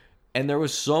now, and there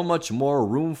was so much more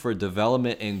room for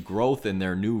development and growth in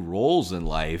their new roles in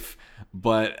life.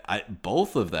 But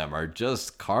both of them are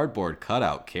just cardboard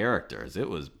cutout characters. It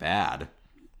was bad.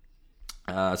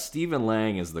 Stephen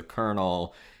Lang is the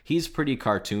Colonel. He's pretty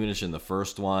cartoonish in the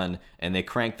first one, and they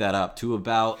cranked that up to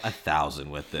about 1,000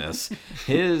 with this.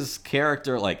 His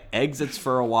character exits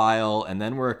for a while, and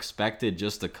then we're expected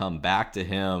just to come back to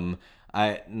him.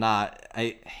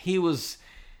 He was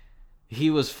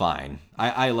fine.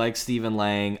 I like Stephen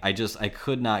Lang. I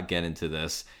could not get into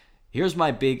this. Here's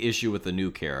my big issue with the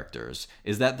new characters,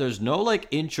 is that there's no,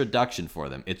 introduction for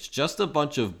them. It's just a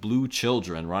bunch of blue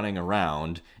children running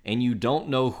around, and you don't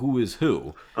know who is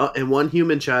who. And one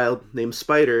human child named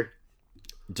Spider.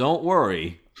 Don't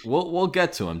worry. We'll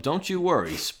get to him. Don't you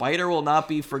worry. Spider will not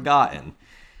be forgotten.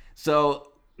 So,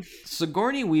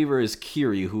 Sigourney Weaver is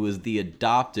Kiri, who is the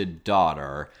adopted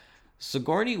daughter.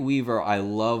 Sigourney Weaver I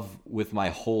love with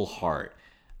my whole heart.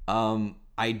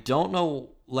 I don't know,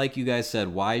 like you guys said,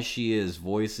 why she is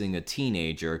voicing a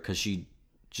teenager, because she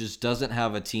just doesn't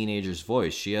have a teenager's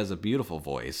voice. She has a beautiful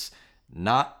voice.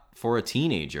 Not for a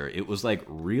teenager. It was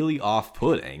really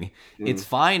off-putting. It's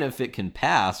fine if it can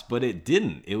pass, but it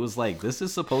didn't. It was this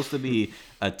is supposed to be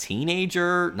a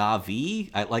teenager Na'vi.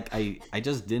 I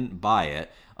just didn't buy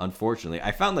it, unfortunately.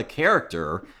 I found the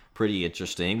character pretty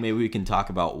interesting. Maybe we can talk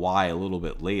about why a little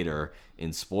bit later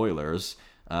in spoilers.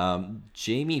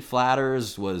 Jamie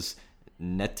Flatters was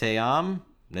Neteyam,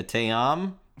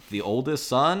 the oldest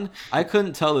son. I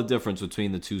couldn't tell the difference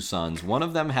between the two sons. One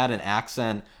of them had an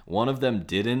accent, one of them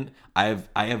didn't. I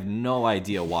have no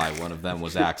idea why one of them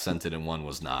was accented and one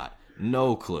was not.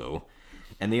 No clue.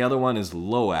 And the other one is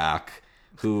Loak,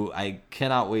 who I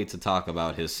cannot wait to talk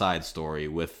about his side story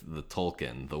with the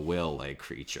Tolkien, the whale-like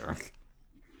creature.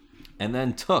 And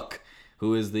then Took,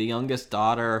 who is the youngest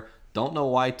daughter. Don't know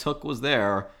why Took was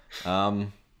there.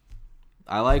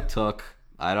 I like Took.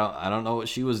 I don't know what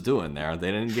she was doing there.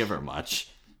 They didn't give her much.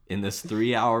 In this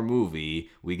 3-hour movie,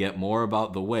 we get more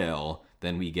about the whale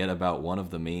than we get about one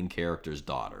of the main character's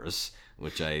daughters,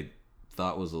 which I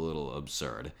thought was a little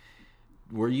absurd.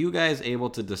 Were you guys able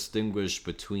to distinguish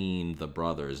between the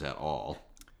brothers at all?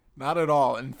 Not at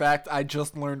all. In fact, I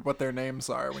just learned what their names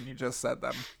are when you just said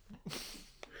them.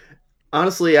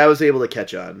 Honestly, I was able to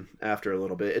catch on after a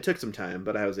little bit. It took some time,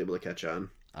 but I was able to catch on.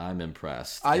 I'm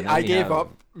impressed. I gave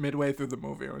up midway through the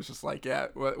movie. I was just like, yeah,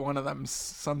 one of them,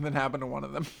 something happened to one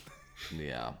of them.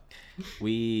 Yeah.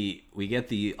 We get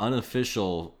the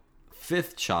unofficial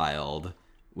 5th child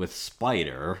with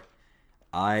Spider.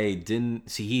 I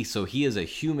didn't see so he is a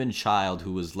human child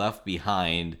who was left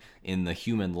behind in the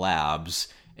human labs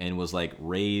and was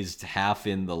raised half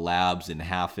in the labs and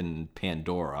half in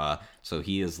Pandora. So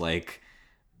he is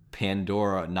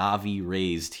Pandora Na'vi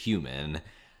raised human.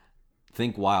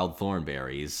 Think Wild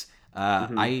Thornberrys.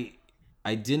 I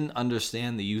didn't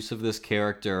understand the use of this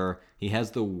character. He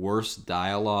has the worst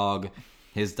dialogue.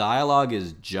 His dialogue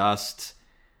is just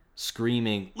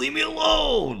screaming, "Leave me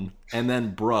alone!" and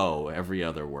then "bro" every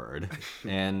other word.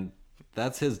 And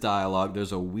that's his dialogue.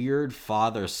 There's a weird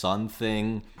father-son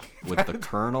thing with the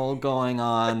Colonel going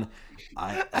on.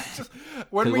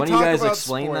 When Could we one of talk you guys about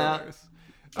explain spoilers,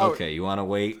 Okay, you want to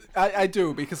wait? I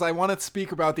do, because I want to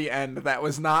speak about the end. That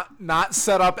was not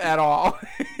set up at all.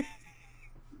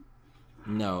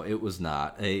 No, it was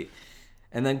not.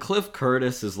 And then Cliff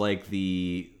Curtis is like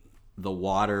the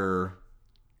water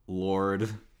lord,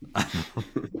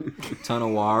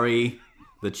 Tonawari,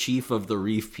 the chief of the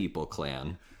Reef People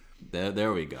clan.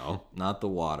 There we go. Not the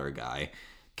water guy.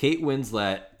 Kate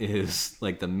Winslet is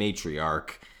like the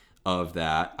matriarch of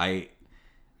that.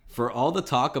 For all the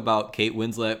talk about Kate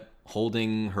Winslet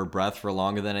holding her breath for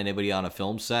longer than anybody on a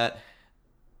film set,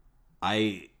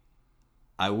 I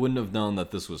wouldn't have known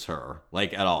that this was her,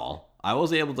 like, at all. I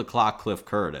was able to clock Cliff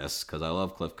Curtis, because I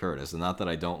love Cliff Curtis, and not that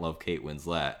I don't love Kate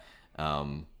Winslet.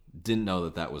 Didn't know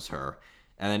that was her.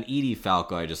 And then Edie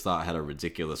Falco, I just thought had a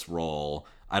ridiculous role.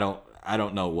 I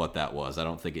don't know what that was. I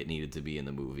don't think it needed to be in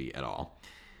the movie at all.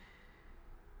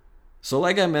 So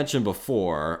like I mentioned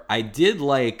before, I did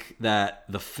like that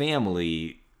the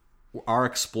family are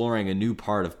exploring a new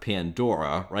part of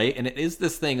Pandora, right? And it is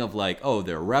this thing of like, oh,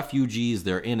 they're refugees,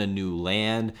 they're in a new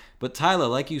land. But Tyler,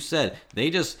 like you said, they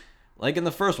just, like in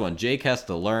the first one, Jake has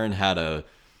to learn how to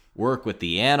work with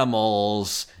the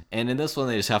animals. And in this one,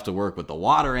 they just have to work with the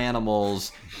water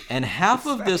animals. And half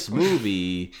of this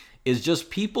movie is just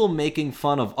people making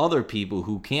fun of other people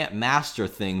who can't master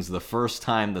things the first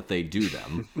time that they do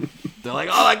them. They're like,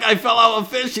 oh, that guy fell out of a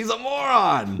fish. He's a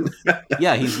moron.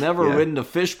 Yeah, he's never ridden a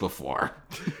fish before.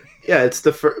 Yeah, it's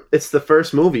the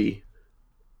first movie,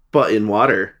 but in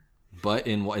water.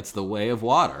 It's the way of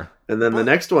water. And then the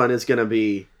next one is going to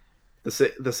be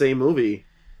the same movie,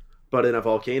 but in a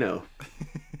volcano.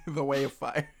 The Way of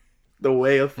Fire. The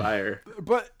Way of Fire.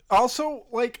 But also,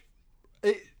 like,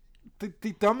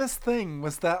 the dumbest thing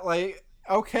was that, like,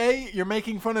 okay, you're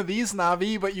making fun of these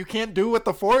Na'vi, but you can't do what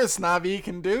the forest Na'vi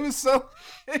can do, so,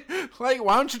 like,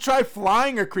 why don't you try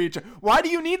flying a creature? Why do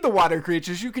you need the water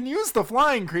creatures? You can use the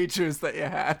flying creatures that you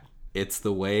had. It's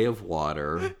the way of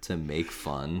water to make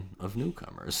fun of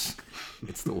newcomers.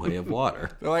 It's the way of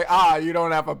water. They're like, you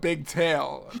don't have a big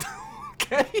tail.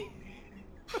 Okay?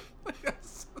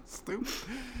 That's so stupid.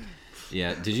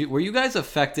 Yeah, were you guys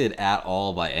affected at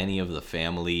all by any of the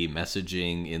family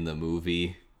messaging in the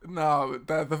movie? No,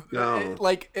 No.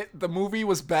 The movie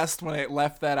was best when it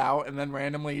left that out, and then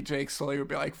randomly Jake Sully would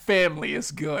be like, "Family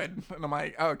is good," and I'm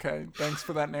like, "Okay, thanks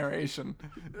for that narration."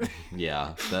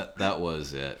 Yeah, that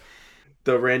was it.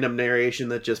 The random narration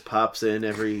that just pops in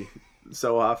every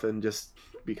so often, just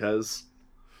because.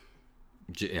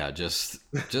 Yeah, just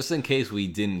in case we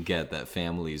didn't get that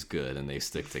family's good and they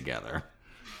stick together.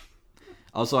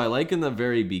 Also, I like in the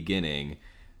very beginning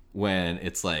when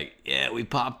it's like, yeah, we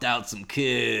popped out some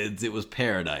kids, it was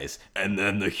paradise, and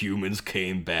then the humans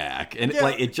came back. And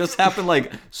it just happened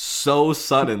like so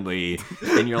suddenly,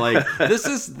 and you're like, this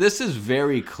is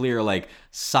very clear like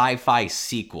sci-fi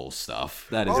sequel stuff.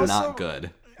 That is not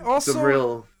good.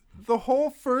 Also, the whole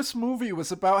first movie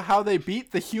was about how they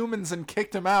beat the humans and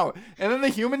kicked them out, and then the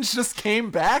humans just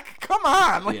came back? Come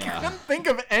on! Like, you couldn't think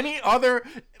of any other,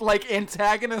 like,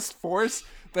 antagonist force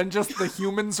than just the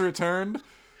humans returned?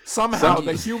 Somehow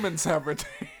the humans have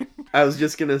returned. I was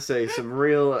just gonna say, some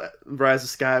real Rise of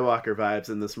Skywalker vibes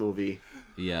in this movie.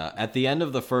 Yeah, at the end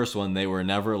of the first one, they were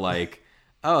never like,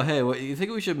 oh, hey, you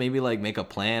think we should maybe, like, make a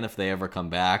plan if they ever come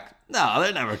back? No,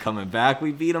 they're never coming back.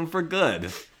 We beat them for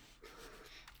good.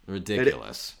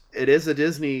 Ridiculous. It is a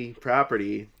Disney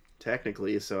property,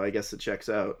 technically, so I guess it checks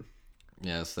out.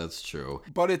 Yes, that's true.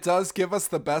 But it does give us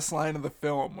the best line of the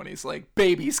film when he's like,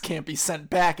 babies can't be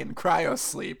sent back in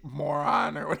cryosleep,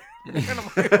 moron, or whatever. And I'm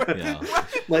like, Yeah.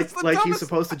 Like he's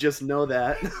supposed to just know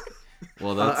that.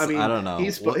 Well, that's, I don't know.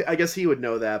 I guess he would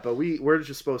know that, but we're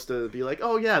just supposed to be like,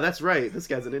 oh yeah, that's right. This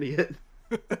guy's an idiot.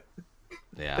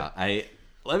 Yeah,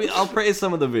 I'll praise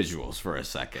some of the visuals for a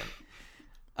second.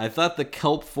 I thought the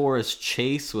kelp forest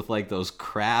chase with like those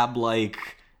crab-like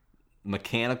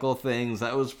mechanical things,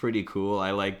 that was pretty cool.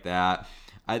 I like that.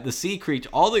 The sea creature,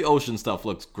 all the ocean stuff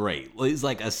looks great. It's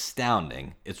like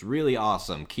astounding. It's really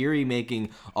awesome. Kiri making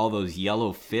all those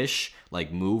yellow fish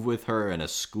like move with her in a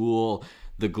school.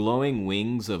 The glowing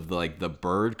wings of the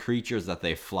bird creatures that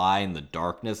they fly in the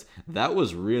darkness, that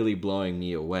was really blowing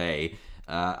me away.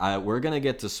 We're gonna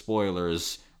get to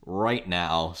spoilers right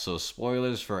now, so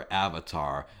spoilers for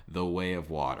Avatar: The Way of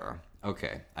Water.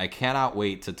 Okay, I cannot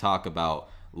wait to talk about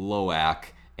Loak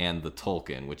and the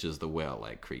Tolkien, which is the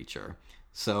whale-like creature.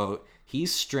 So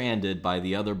he's stranded by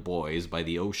the other boys, by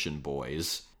the ocean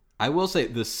boys. I will say,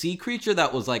 the sea creature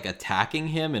that was like attacking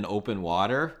him in open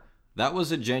water, that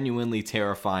was a genuinely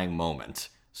terrifying moment.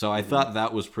 So I thought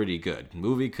that was pretty good. The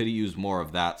movie could have used more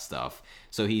of that stuff.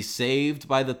 So he's saved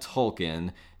by the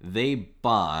Tolkien, they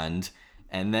bond,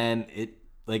 and then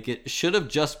Like, it should have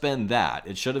just been that.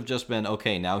 It should have just been,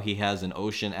 okay, now he has an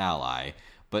ocean ally.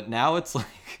 But now it's like,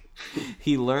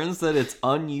 he learns that it's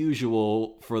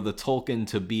unusual for the Tolkien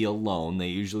to be alone. They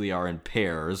usually are in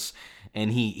pairs.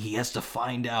 And he has to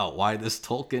find out why this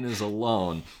Tolkien is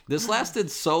alone. This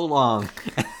lasted so long.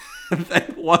 And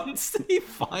then once he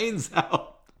finds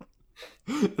out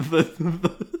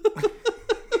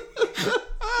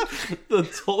the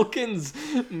Tolkien's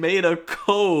made a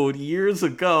code years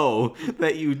ago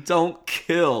that you don't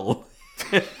kill.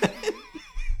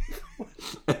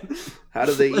 How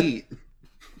do they eat?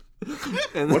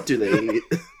 And What do they eat?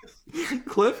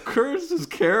 Cliff Curtis's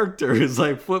character is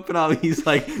like flipping out. He's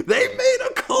like, they made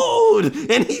a code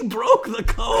and he broke the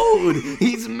code.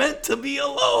 He's meant to be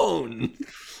alone.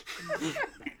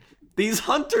 These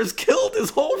hunters killed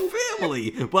his whole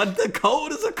family, but the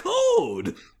code is a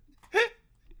code.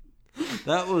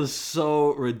 That was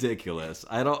so ridiculous.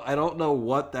 I don't know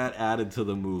what that added to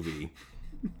the movie.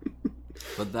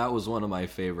 But that was one of my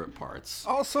favorite parts.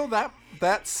 Also,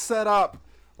 that set up,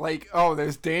 like, oh,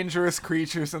 there's dangerous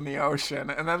creatures in the ocean.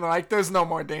 And then, like, there's no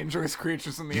more dangerous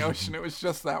creatures in the ocean. It was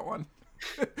just that one.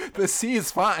 The sea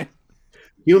is fine.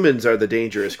 Humans are the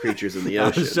dangerous creatures in the I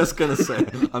ocean. was just going to say,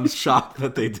 I'm shocked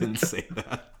that they didn't say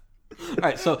that. All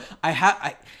right, so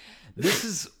this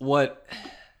is what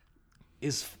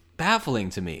is baffling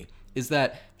to me, is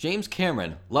that James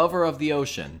Cameron, lover of the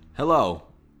ocean, hello,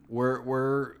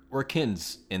 we're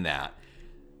kins in that.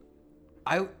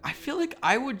 I feel like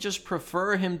I would just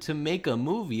prefer him to make a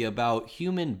movie about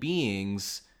human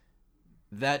beings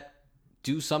that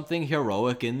do something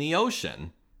heroic in the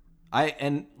ocean.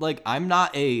 I'm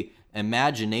not a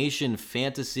imagination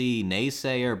fantasy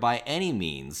naysayer by any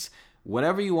means.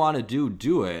 Whatever you want to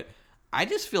do it. I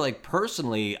just feel like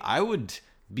personally I would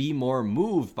be more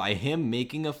moved by him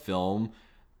making a film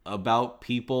about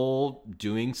people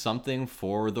doing something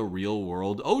for the real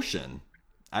world ocean.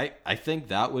 I think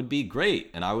that would be great,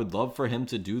 and I would love for him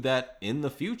to do that in the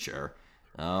future.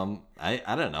 I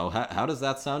don't know. How does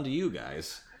that sound to you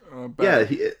guys?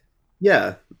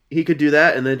 He could do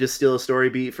that and then just steal a story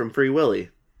beat from Free Willy.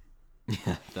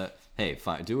 Yeah, hey,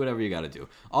 fine. Do whatever you got to do.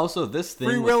 Also, this thing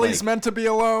Free with, Willy's meant to be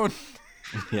alone.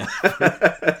 Yeah.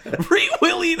 Free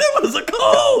Willy, there was a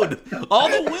code! All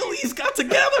the Willies got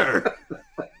together!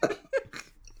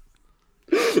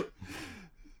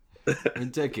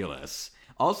 Ridiculous.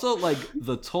 Also, like,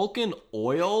 the Tolkien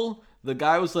oil, the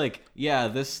guy was like, yeah,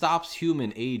 this stops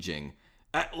human aging.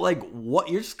 Like, what?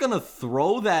 You're just gonna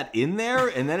throw that in there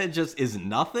and then it just is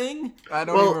nothing? I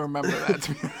don't even remember that.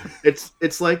 To be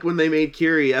It's like when they made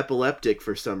Kiri epileptic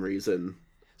for some reason.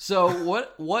 So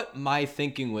what my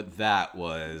thinking with that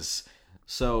was,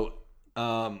 so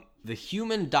the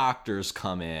human doctors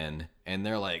come in and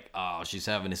they're like, oh, she's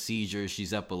having a seizure,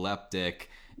 she's epileptic,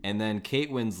 and then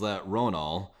Kate Winslet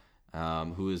Ronal,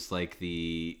 who is like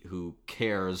who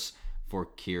cares for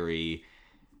Kiri,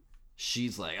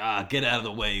 she's like, get out of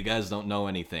the way, you guys don't know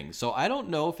anything. So I don't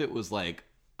know if it was like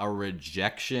a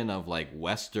rejection of like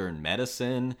Western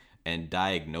medicine and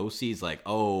diagnoses, like,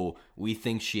 oh, we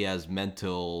think she has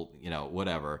mental,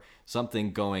 whatever,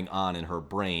 something going on in her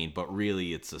brain, but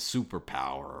really it's a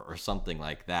superpower or something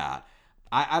like that.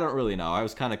 I don't really know. I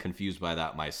was kind of confused by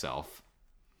that myself.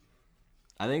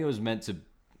 I think it was meant to,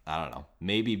 I don't know,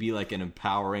 maybe be like an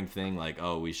empowering thing, like,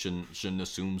 oh, we shouldn't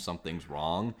assume something's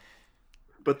wrong.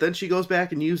 But then she goes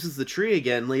back and uses the tree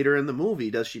again later in the movie,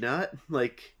 does she not?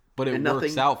 Like, but it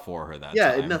works out for her that time.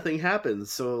 Yeah, and nothing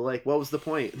happens. So, like, what was the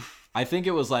point? I think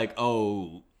it was like,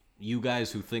 oh, you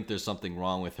guys who think there's something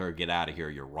wrong with her, get out of here.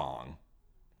 You're wrong.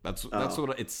 That's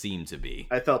what it seemed to be.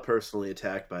 I felt personally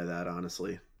attacked by that,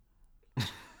 honestly.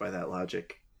 By that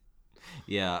logic.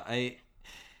 Yeah,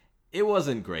 it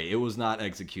wasn't great. It was not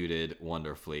executed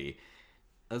wonderfully.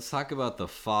 Let's talk about the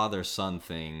father-son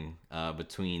thing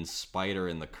between Spider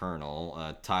and the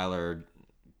Colonel. Tyler,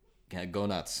 go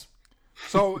nuts.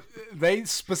 So they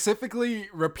specifically,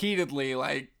 repeatedly,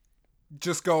 like,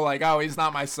 just go like, oh, he's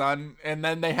not my son, and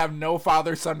then they have no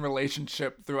father-son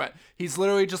relationship through it. He's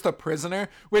literally just a prisoner,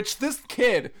 which this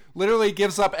kid literally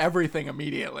gives up everything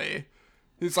immediately.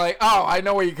 He's like, oh, I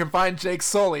know where you can find Jake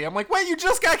Sully. I'm like, wait, you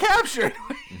just got captured.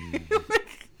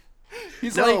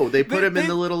 They put him in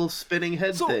the little spinning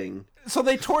head thing. So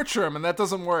they torture him, and that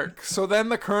doesn't work. So then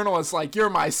the Colonel is like, you're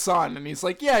my son. And he's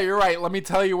like, yeah, you're right. Let me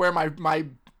tell you where my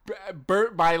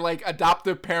like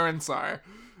adoptive parents are.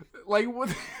 Like,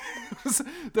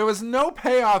 there was no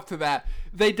payoff to that.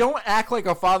 They don't act like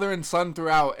a father and son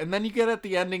throughout, and then you get at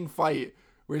the ending fight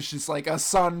where she's like a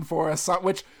son for a son,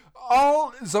 which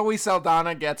all Zoe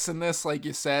Saldana gets in this, like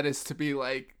you said, is to be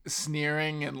like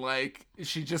sneering and like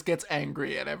she just gets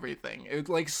angry at everything. It's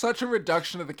like such a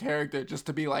reduction of the character just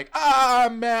to be like,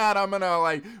 I'm mad, I'm gonna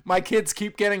like my kids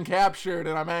keep getting captured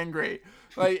and I'm angry.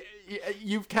 Like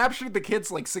you've captured the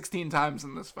kids like 16 times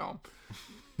in this film.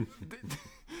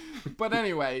 But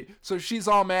anyway, so she's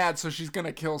all mad, so she's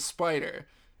gonna kill Spider.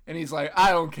 And he's like,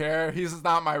 I don't care. He's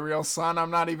not my real son.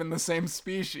 I'm not even the same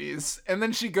species. And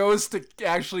then she goes to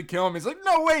actually kill him. He's like,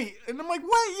 no, wait. And I'm like,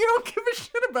 what? You don't give a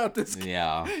shit about this kid.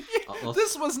 Yeah.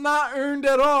 This was not earned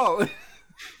at all.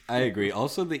 I agree.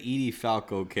 Also, the Edie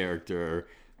Falco character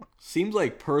seems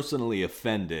like personally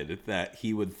offended that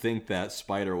he would think that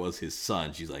Spider was his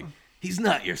son. She's like, he's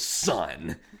not your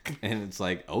son. And it's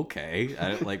like,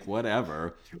 okay, like,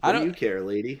 whatever. What do you care,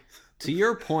 lady? To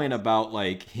your point about,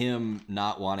 like, him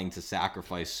not wanting to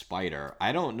sacrifice Spider,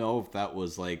 I don't know if that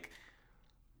was, like,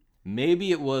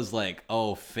 maybe it was, like,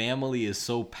 oh, family is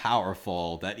so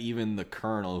powerful that even the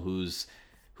Colonel,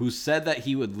 who said that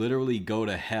he would literally go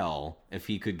to hell if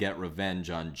he could get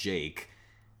revenge on Jake,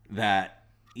 that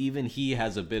even he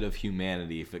has a bit of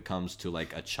humanity if it comes to,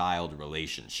 like, a child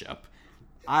relationship.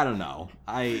 I don't know.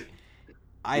 I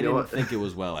didn't think it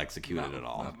was well executed at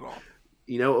all. Not at all.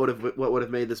 You know what would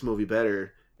have made this movie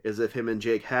better is if him and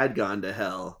Jake had gone to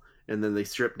hell and then they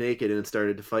stripped naked and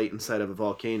started to fight inside of a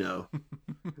volcano.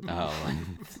 Oh,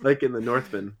 Like in The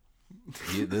Northman.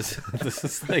 this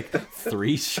is like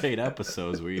 3 straight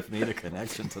episodes where you've made a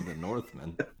connection to the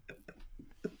Northman.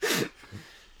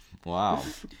 Wow.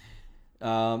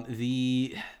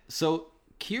 So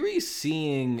Kiri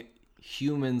seeing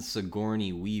human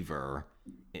Sigourney Weaver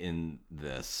in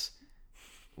this.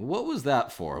 What was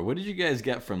that for? What did you guys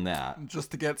get from that?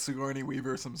 Just to get Sigourney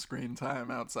Weaver some screen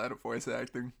time outside of voice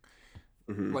acting.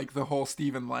 Mm-hmm. Like the whole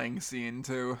Stephen Lang scene,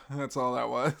 too. That's all that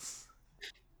was.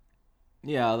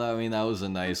 Yeah, I mean, that was a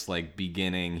nice, like,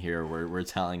 beginning here where we're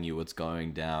telling you what's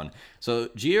going down. So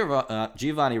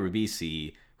Giovanni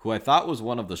Ribisi, who I thought was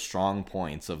one of the strong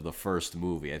points of the first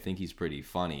movie, I think he's pretty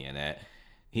funny in it.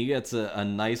 He gets a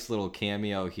nice little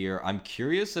cameo here. I'm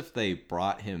curious if they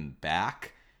brought him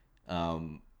back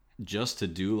just to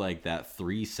do like that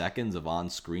 3 seconds of on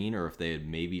screen, or if they had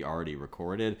maybe already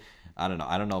recorded. I don't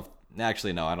know.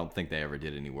 Actually, no, I don't think they ever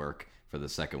did any work for the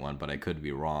second one, but I could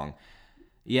be wrong.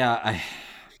 Yeah,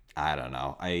 I don't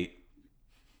know.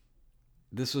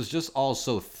 This was just all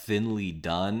so thinly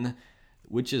done,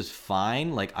 which is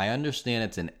fine. Like, I understand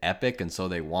it's an epic, and so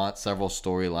they want several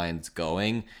storylines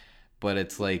going, but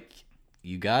it's like,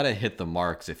 you gotta hit the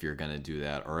marks if you're gonna do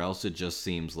that, or else it just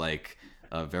seems like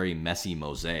a very messy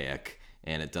mosaic,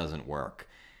 and it doesn't work.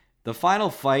 The final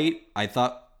fight, I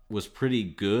thought, was pretty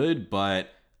good, but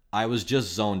I was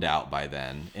just zoned out by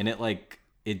then, and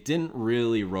it didn't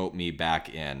really rope me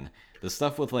back in. The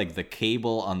stuff with, like, the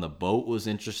cable on the boat was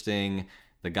interesting.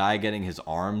 The guy getting his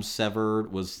arms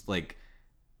severed was, like,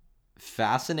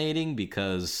 fascinating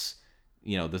because,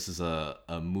 you know, this is a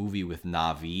movie with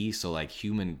Na'vi, so, like,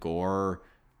 human gore,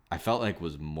 I felt like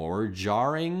was more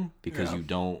jarring because you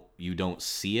don't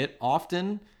see it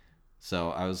often.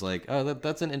 So I was like, oh,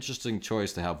 that's an interesting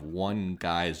choice to have one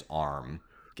guy's arm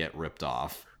get ripped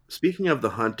off. Speaking of the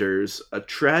hunters, a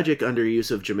tragic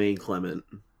underuse of Jermaine Clement.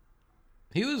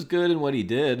 He was good in what he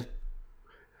did.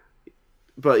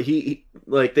 But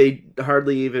they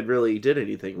hardly even really did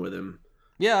anything with him.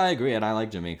 Yeah, I agree, and I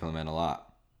like Jermaine Clement a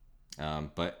lot.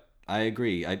 But I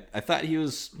agree. I thought he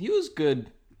was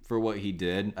good for what he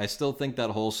did. I still think that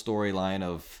whole storyline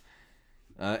of...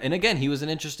 and again, he was an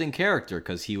interesting character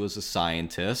because he was a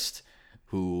scientist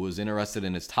who was interested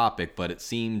in his topic, but it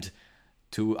seemed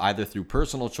to either through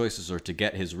personal choices or to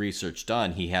get his research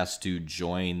done, he has to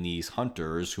join these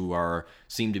hunters who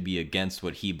seem to be against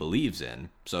what he believes in.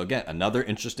 So again, another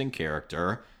interesting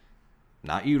character,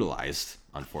 not utilized,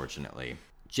 unfortunately.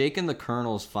 Jake and the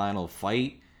Colonel's final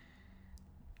fight,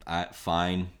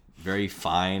 fine. Very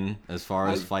fine as far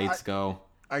as fights go.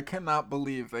 I cannot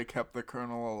believe they kept the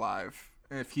Colonel alive.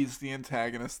 If he's the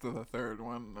antagonist of the third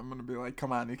one, I'm going to be like,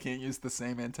 come on, you can't use the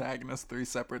same antagonist 3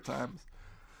 separate times.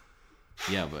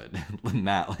 Yeah, but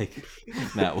Matt,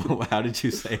 how did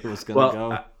you say it was going to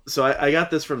go? So I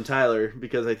got this from Tyler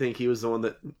because I think he was the one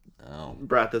that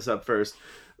brought this up first.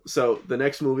 So the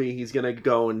next movie, he's going to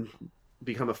go and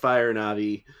become a fire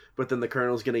Na'vi, but then the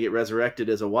Colonel's going to get resurrected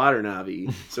as a water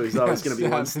Na'vi. So he's always going to be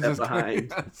one step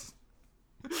behind.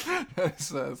 Yes.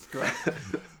 That's correct.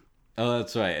 Oh,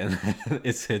 that's right. And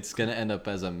it's going to end up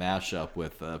as a mashup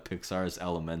with Pixar's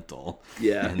Elemental.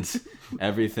 Yeah. And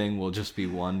everything will just be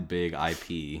one big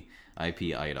IP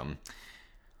item.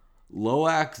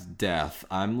 Loak's death,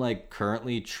 I'm like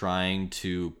currently trying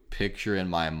to picture in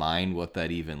my mind what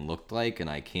that even looked like, and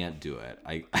I can't do it.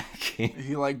 I can't.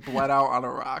 He like bled out on a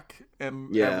rock,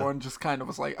 and Yeah. everyone just kind of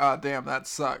was like, "Ah, damn, that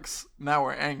sucks." Now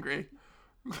we're angry.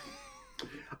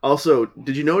 Also,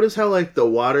 did you notice how like the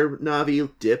water Navi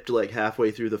dipped like halfway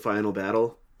through the final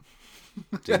battle?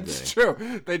 Did It's they?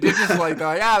 true. They did just like,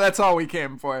 "Ah, that's all we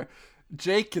came for."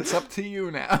 Jake, it's up to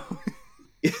you now.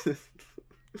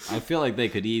 I feel like they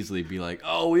could easily be like,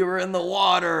 "Oh, we were in the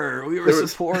water. We were There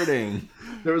was- supporting."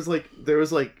 There was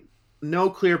like no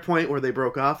clear point where they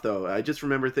broke off though. I just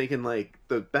remember thinking like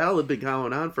the battle had been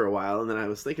going on for a while, and then I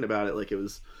was thinking about it like it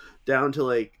was down to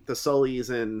like the Sullys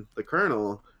and the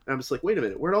Colonel, and I'm just like, wait a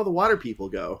minute, where'd all the water people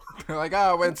go? They're like,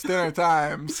 "Oh, it's dinner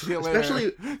time. See you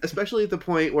later." Especially at the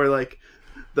point where like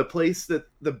the place that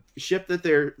the ship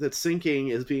that's sinking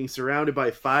is being surrounded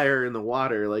by fire in the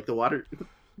water. Like the water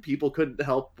people couldn't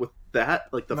help with that,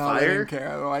 like the No, they fire. didn't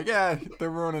care. They're like, "Yeah, they're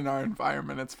ruining our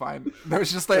environment. It's fine." There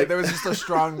was just a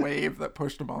strong wave that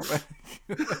pushed them all back.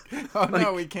 Oh no,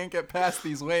 Like- we can't get past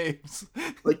these waves.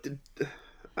 Like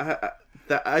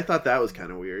I thought that was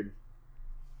kind of weird.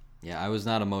 Yeah, I was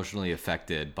not emotionally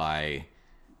affected by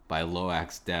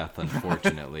Loak's death,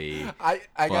 unfortunately. I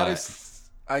But-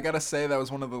 gotta say that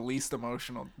was one of the least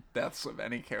emotional deaths of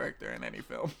any character in any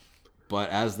film. But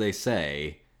as they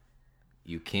say,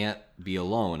 you can't be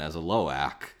alone as a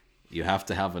Loak. You have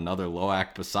to have another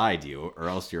Loak beside you, or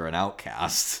else you're an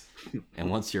outcast. And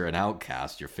once you're an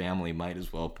outcast, your family might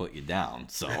as well put you down.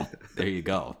 So there you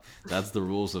go. That's the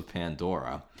rules of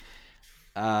Pandora.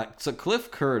 So Cliff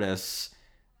Curtis,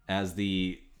 as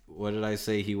what did I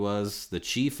say he was? The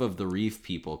chief of the Reef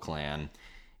People clan.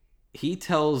 He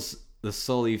tells the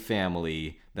Sully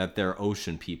family that they're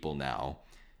ocean people now.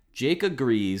 Jake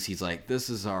agrees. He's like, this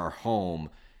is our home.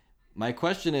 My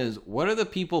question is, what are the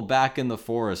people back in the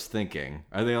forest thinking?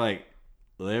 Are they like,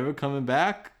 are they ever coming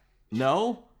back?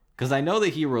 No? Because I know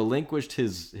that he relinquished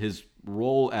his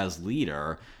role as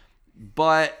leader,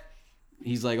 but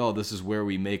he's like, oh, this is where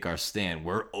we make our stand.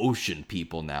 We're ocean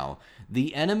people now.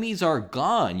 The enemies are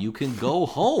gone. You can go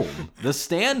home. The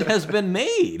stand has been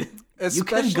made. You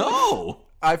can Especially- go.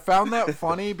 I found that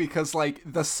funny because like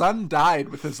the son died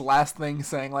with his last thing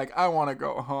saying like, "I want to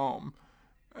go home,"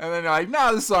 and then you're like,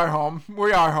 "No, this is our home.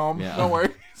 We are home. Yeah. No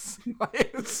worries."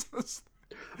 Like, it's just-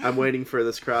 I'm waiting for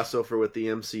this crossover with the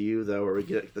MCU though, where we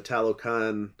get the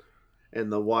Talokan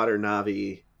and the Water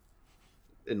Navi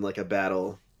in like a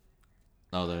battle.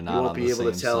 Oh, they're You not won't on be the able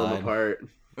to same tell side. them apart.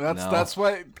 That's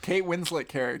what Kate Winslet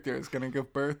character is gonna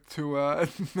give birth to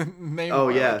Namor. Oh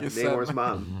yeah, like you said. Namor's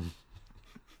mom.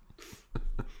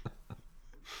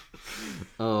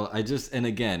 Oh, and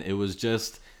again, it was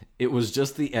just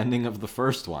the ending of the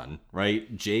first one,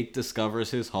 right? Jake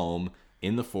discovers his home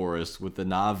in the forest with the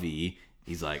Na'vi.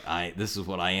 He's like, this is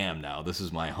what I am now. This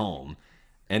is my home.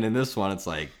 And in this one, it's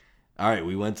like, all right,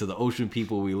 we went to the ocean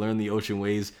people. We learned the ocean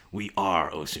ways. We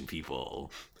are ocean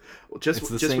people. Well, just It's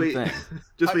the just same wait, thing.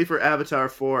 just wait for Avatar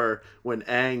 4 when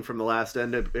Aang from the Last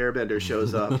Airbender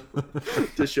shows up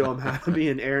to show him how to be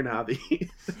an air Navi.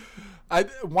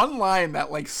 One line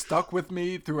that like stuck with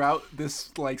me throughout this,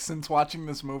 like since watching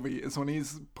this movie, is when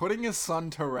he's putting his son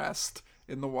to rest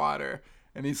in the water,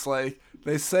 and he's like,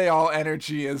 "They say all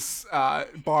energy is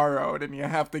borrowed, and you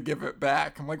have to give it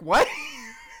back." I'm like, "What?"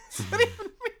 Does that even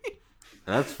mean?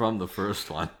 That's from the first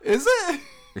one. Is it?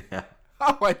 Yeah.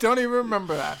 Oh, I don't even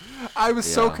remember that. I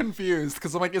was so Yeah. confused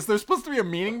because I'm like, is there supposed to be a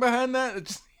meaning behind that? It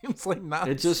just seems like not.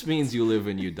 It just means you live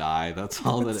and you die. That's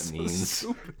all that it so means.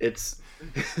 stupid. It's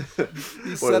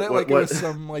He said it like it was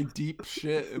some like deep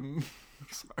shit. And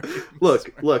sorry.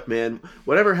 look, man.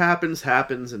 Whatever happens,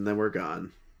 and then we're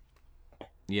gone.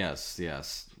 Yes,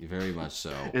 very much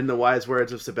so. In the wise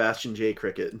words of Sebastian J.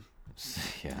 Cricket.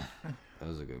 Yeah, that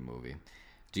was a good movie.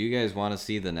 Do you guys want to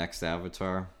see the next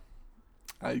Avatar?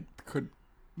 I could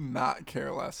not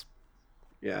care less.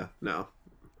 Yeah, no.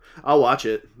 I'll watch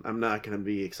it. I'm not going to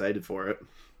be excited for it.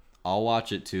 I'll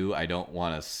watch it too. I don't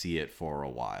want to see it for a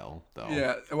while, though.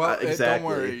 Yeah, well, don't exactly.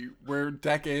 worry. We're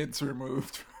decades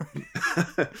removed.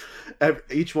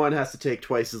 Each one has to take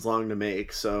twice as long to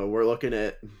make, so we're looking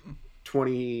at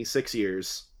 26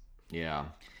 years. Yeah.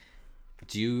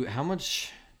 How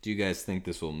much do you guys think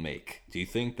this will make? Do you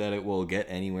think that it will get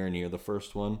anywhere near the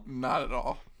first one? Not at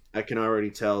all. I can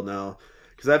already tell now.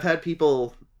 Because I've had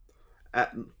people,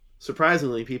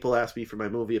 surprisingly, people ask me for my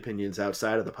movie opinions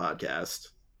outside of the podcast.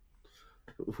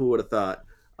 Who would have thought?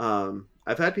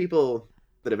 I've had people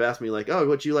that have asked me like, "Oh,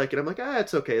 what'd you like?" And I'm like,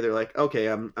 it's okay. They're like, "Okay,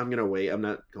 I'm gonna wait. I'm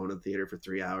not going to the theater for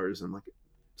 3 hours." I'm like,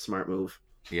 smart move.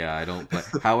 Yeah, I don't. But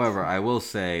however, I will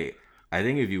say, I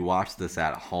think if you watch this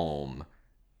at home,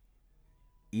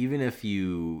 even if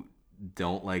you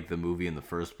don't like the movie in the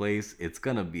first place, it's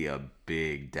gonna be a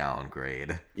big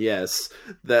downgrade. Yes,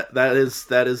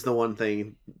 that is the one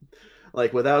thing.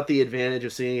 Like, without the advantage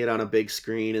of seeing it on a big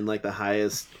screen and like the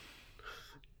highest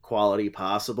quality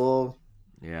possible,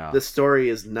 Yeah. this story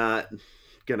is not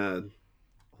gonna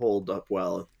hold up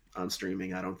well on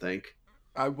streaming, I don't think.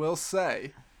 I will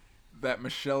say that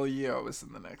Michelle Yeoh is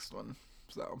in the next one.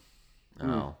 So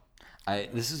Oh.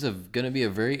 This is gonna be a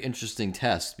very interesting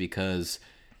test because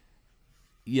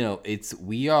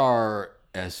we are,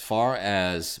 as far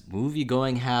as movie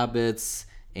going habits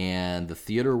and the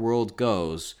theater world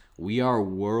goes, we are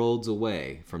worlds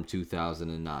away from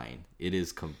 2009. It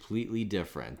is completely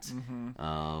different.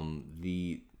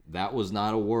 That was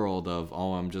not a world of,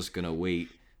 I'm just gonna wait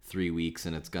 3 weeks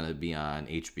and it's gonna be on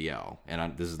HBO,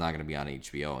 and this is not gonna be on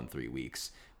HBO in 3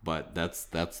 weeks. But that's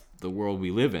the world we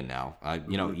live in now.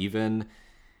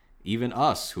 Even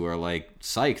us who are like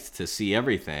psyched to see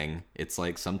everything, it's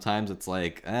like sometimes it's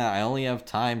like, I only have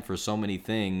time for so many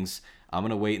things. I'm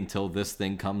gonna wait until this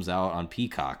thing comes out on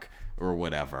Peacock or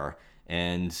whatever.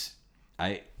 And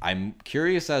I'm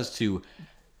curious as to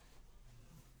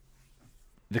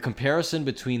the comparison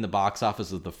between the box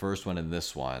office of the first one and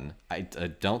this one. I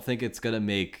don't think it's gonna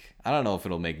make, I don't know if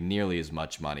it'll make nearly as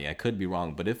much money. I could be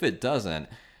wrong, but if it doesn't,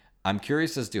 I'm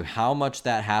curious as to how much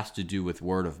that has to do with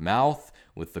word of mouth,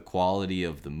 with the quality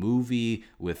of the movie,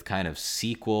 with kind of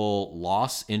sequel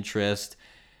loss interest,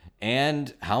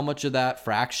 and how much of that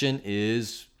fraction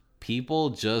is people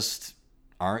just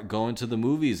aren't going to the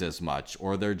movies as much,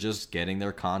 or they're just getting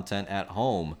their content at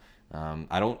home.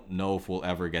 I don't know if we'll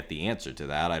ever get the answer to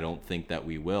that. I don't think that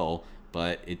we will,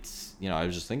 but it's, I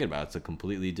was just thinking about it. It's a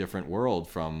completely different world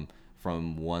from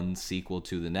one sequel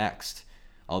to the next.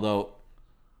 Although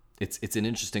it's an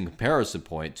interesting comparison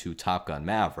point to Top Gun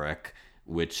Maverick,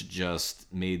 which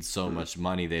just made so much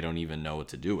money they don't even know what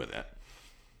to do with it.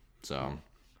 So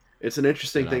it's an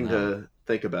interesting thing to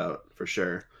think about, for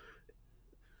sure.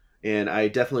 And I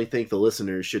definitely think the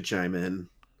listeners should chime in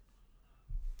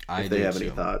if they have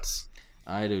any thoughts.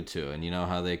 I do too. And you know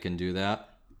how they can do that?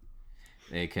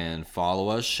 They can follow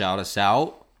us, shout us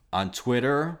out on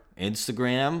Twitter,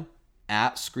 Instagram,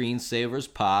 at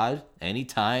ScreensaversPod.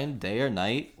 Anytime, day or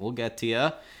night, we'll get to you.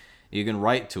 You can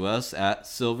write to us at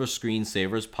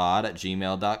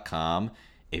silverscreensaverspod@gmail.com.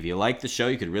 If you like the show,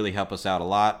 you could really help us out a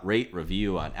lot. Rate,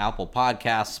 review on Apple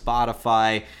Podcasts,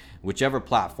 Spotify, whichever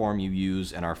platform you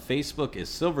use. And our Facebook is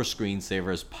Silver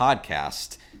Screensavers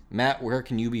Podcast. Matt, where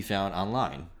can you be found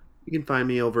online? You can find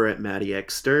me over at Matty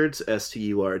X Sturds,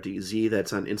 STURDZ.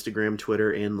 That's on Instagram,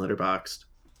 Twitter, and Letterboxd.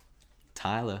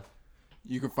 Tyler.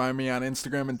 You can find me on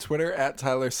Instagram and Twitter at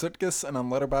Tyler Sutkus, and on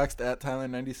Letterboxd at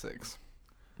Tyler96.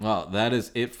 Well, that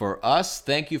is it for us.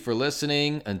 Thank you for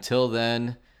listening. Until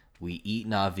then, we eat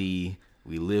Na'vi,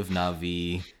 we live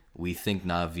Na'vi, we think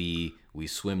Na'vi, we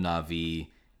swim Na'vi.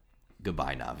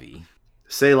 Goodbye, Na'vi.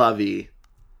 C'est la vie.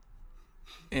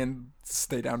 And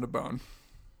stay down to bone.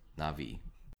 Na'vi.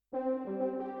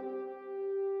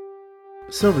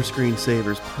 Silver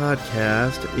Screensavers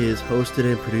Podcast is hosted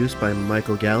and produced by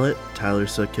Michael Gallant, Tyler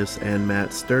Sutkus, and Matt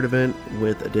Sturdivant,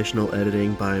 with additional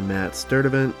editing by Matt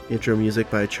Sturdivant. Intro music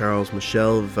by Charles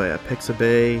Michel via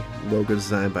Pixabay. Logo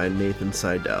design by Nathan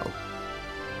Seidel.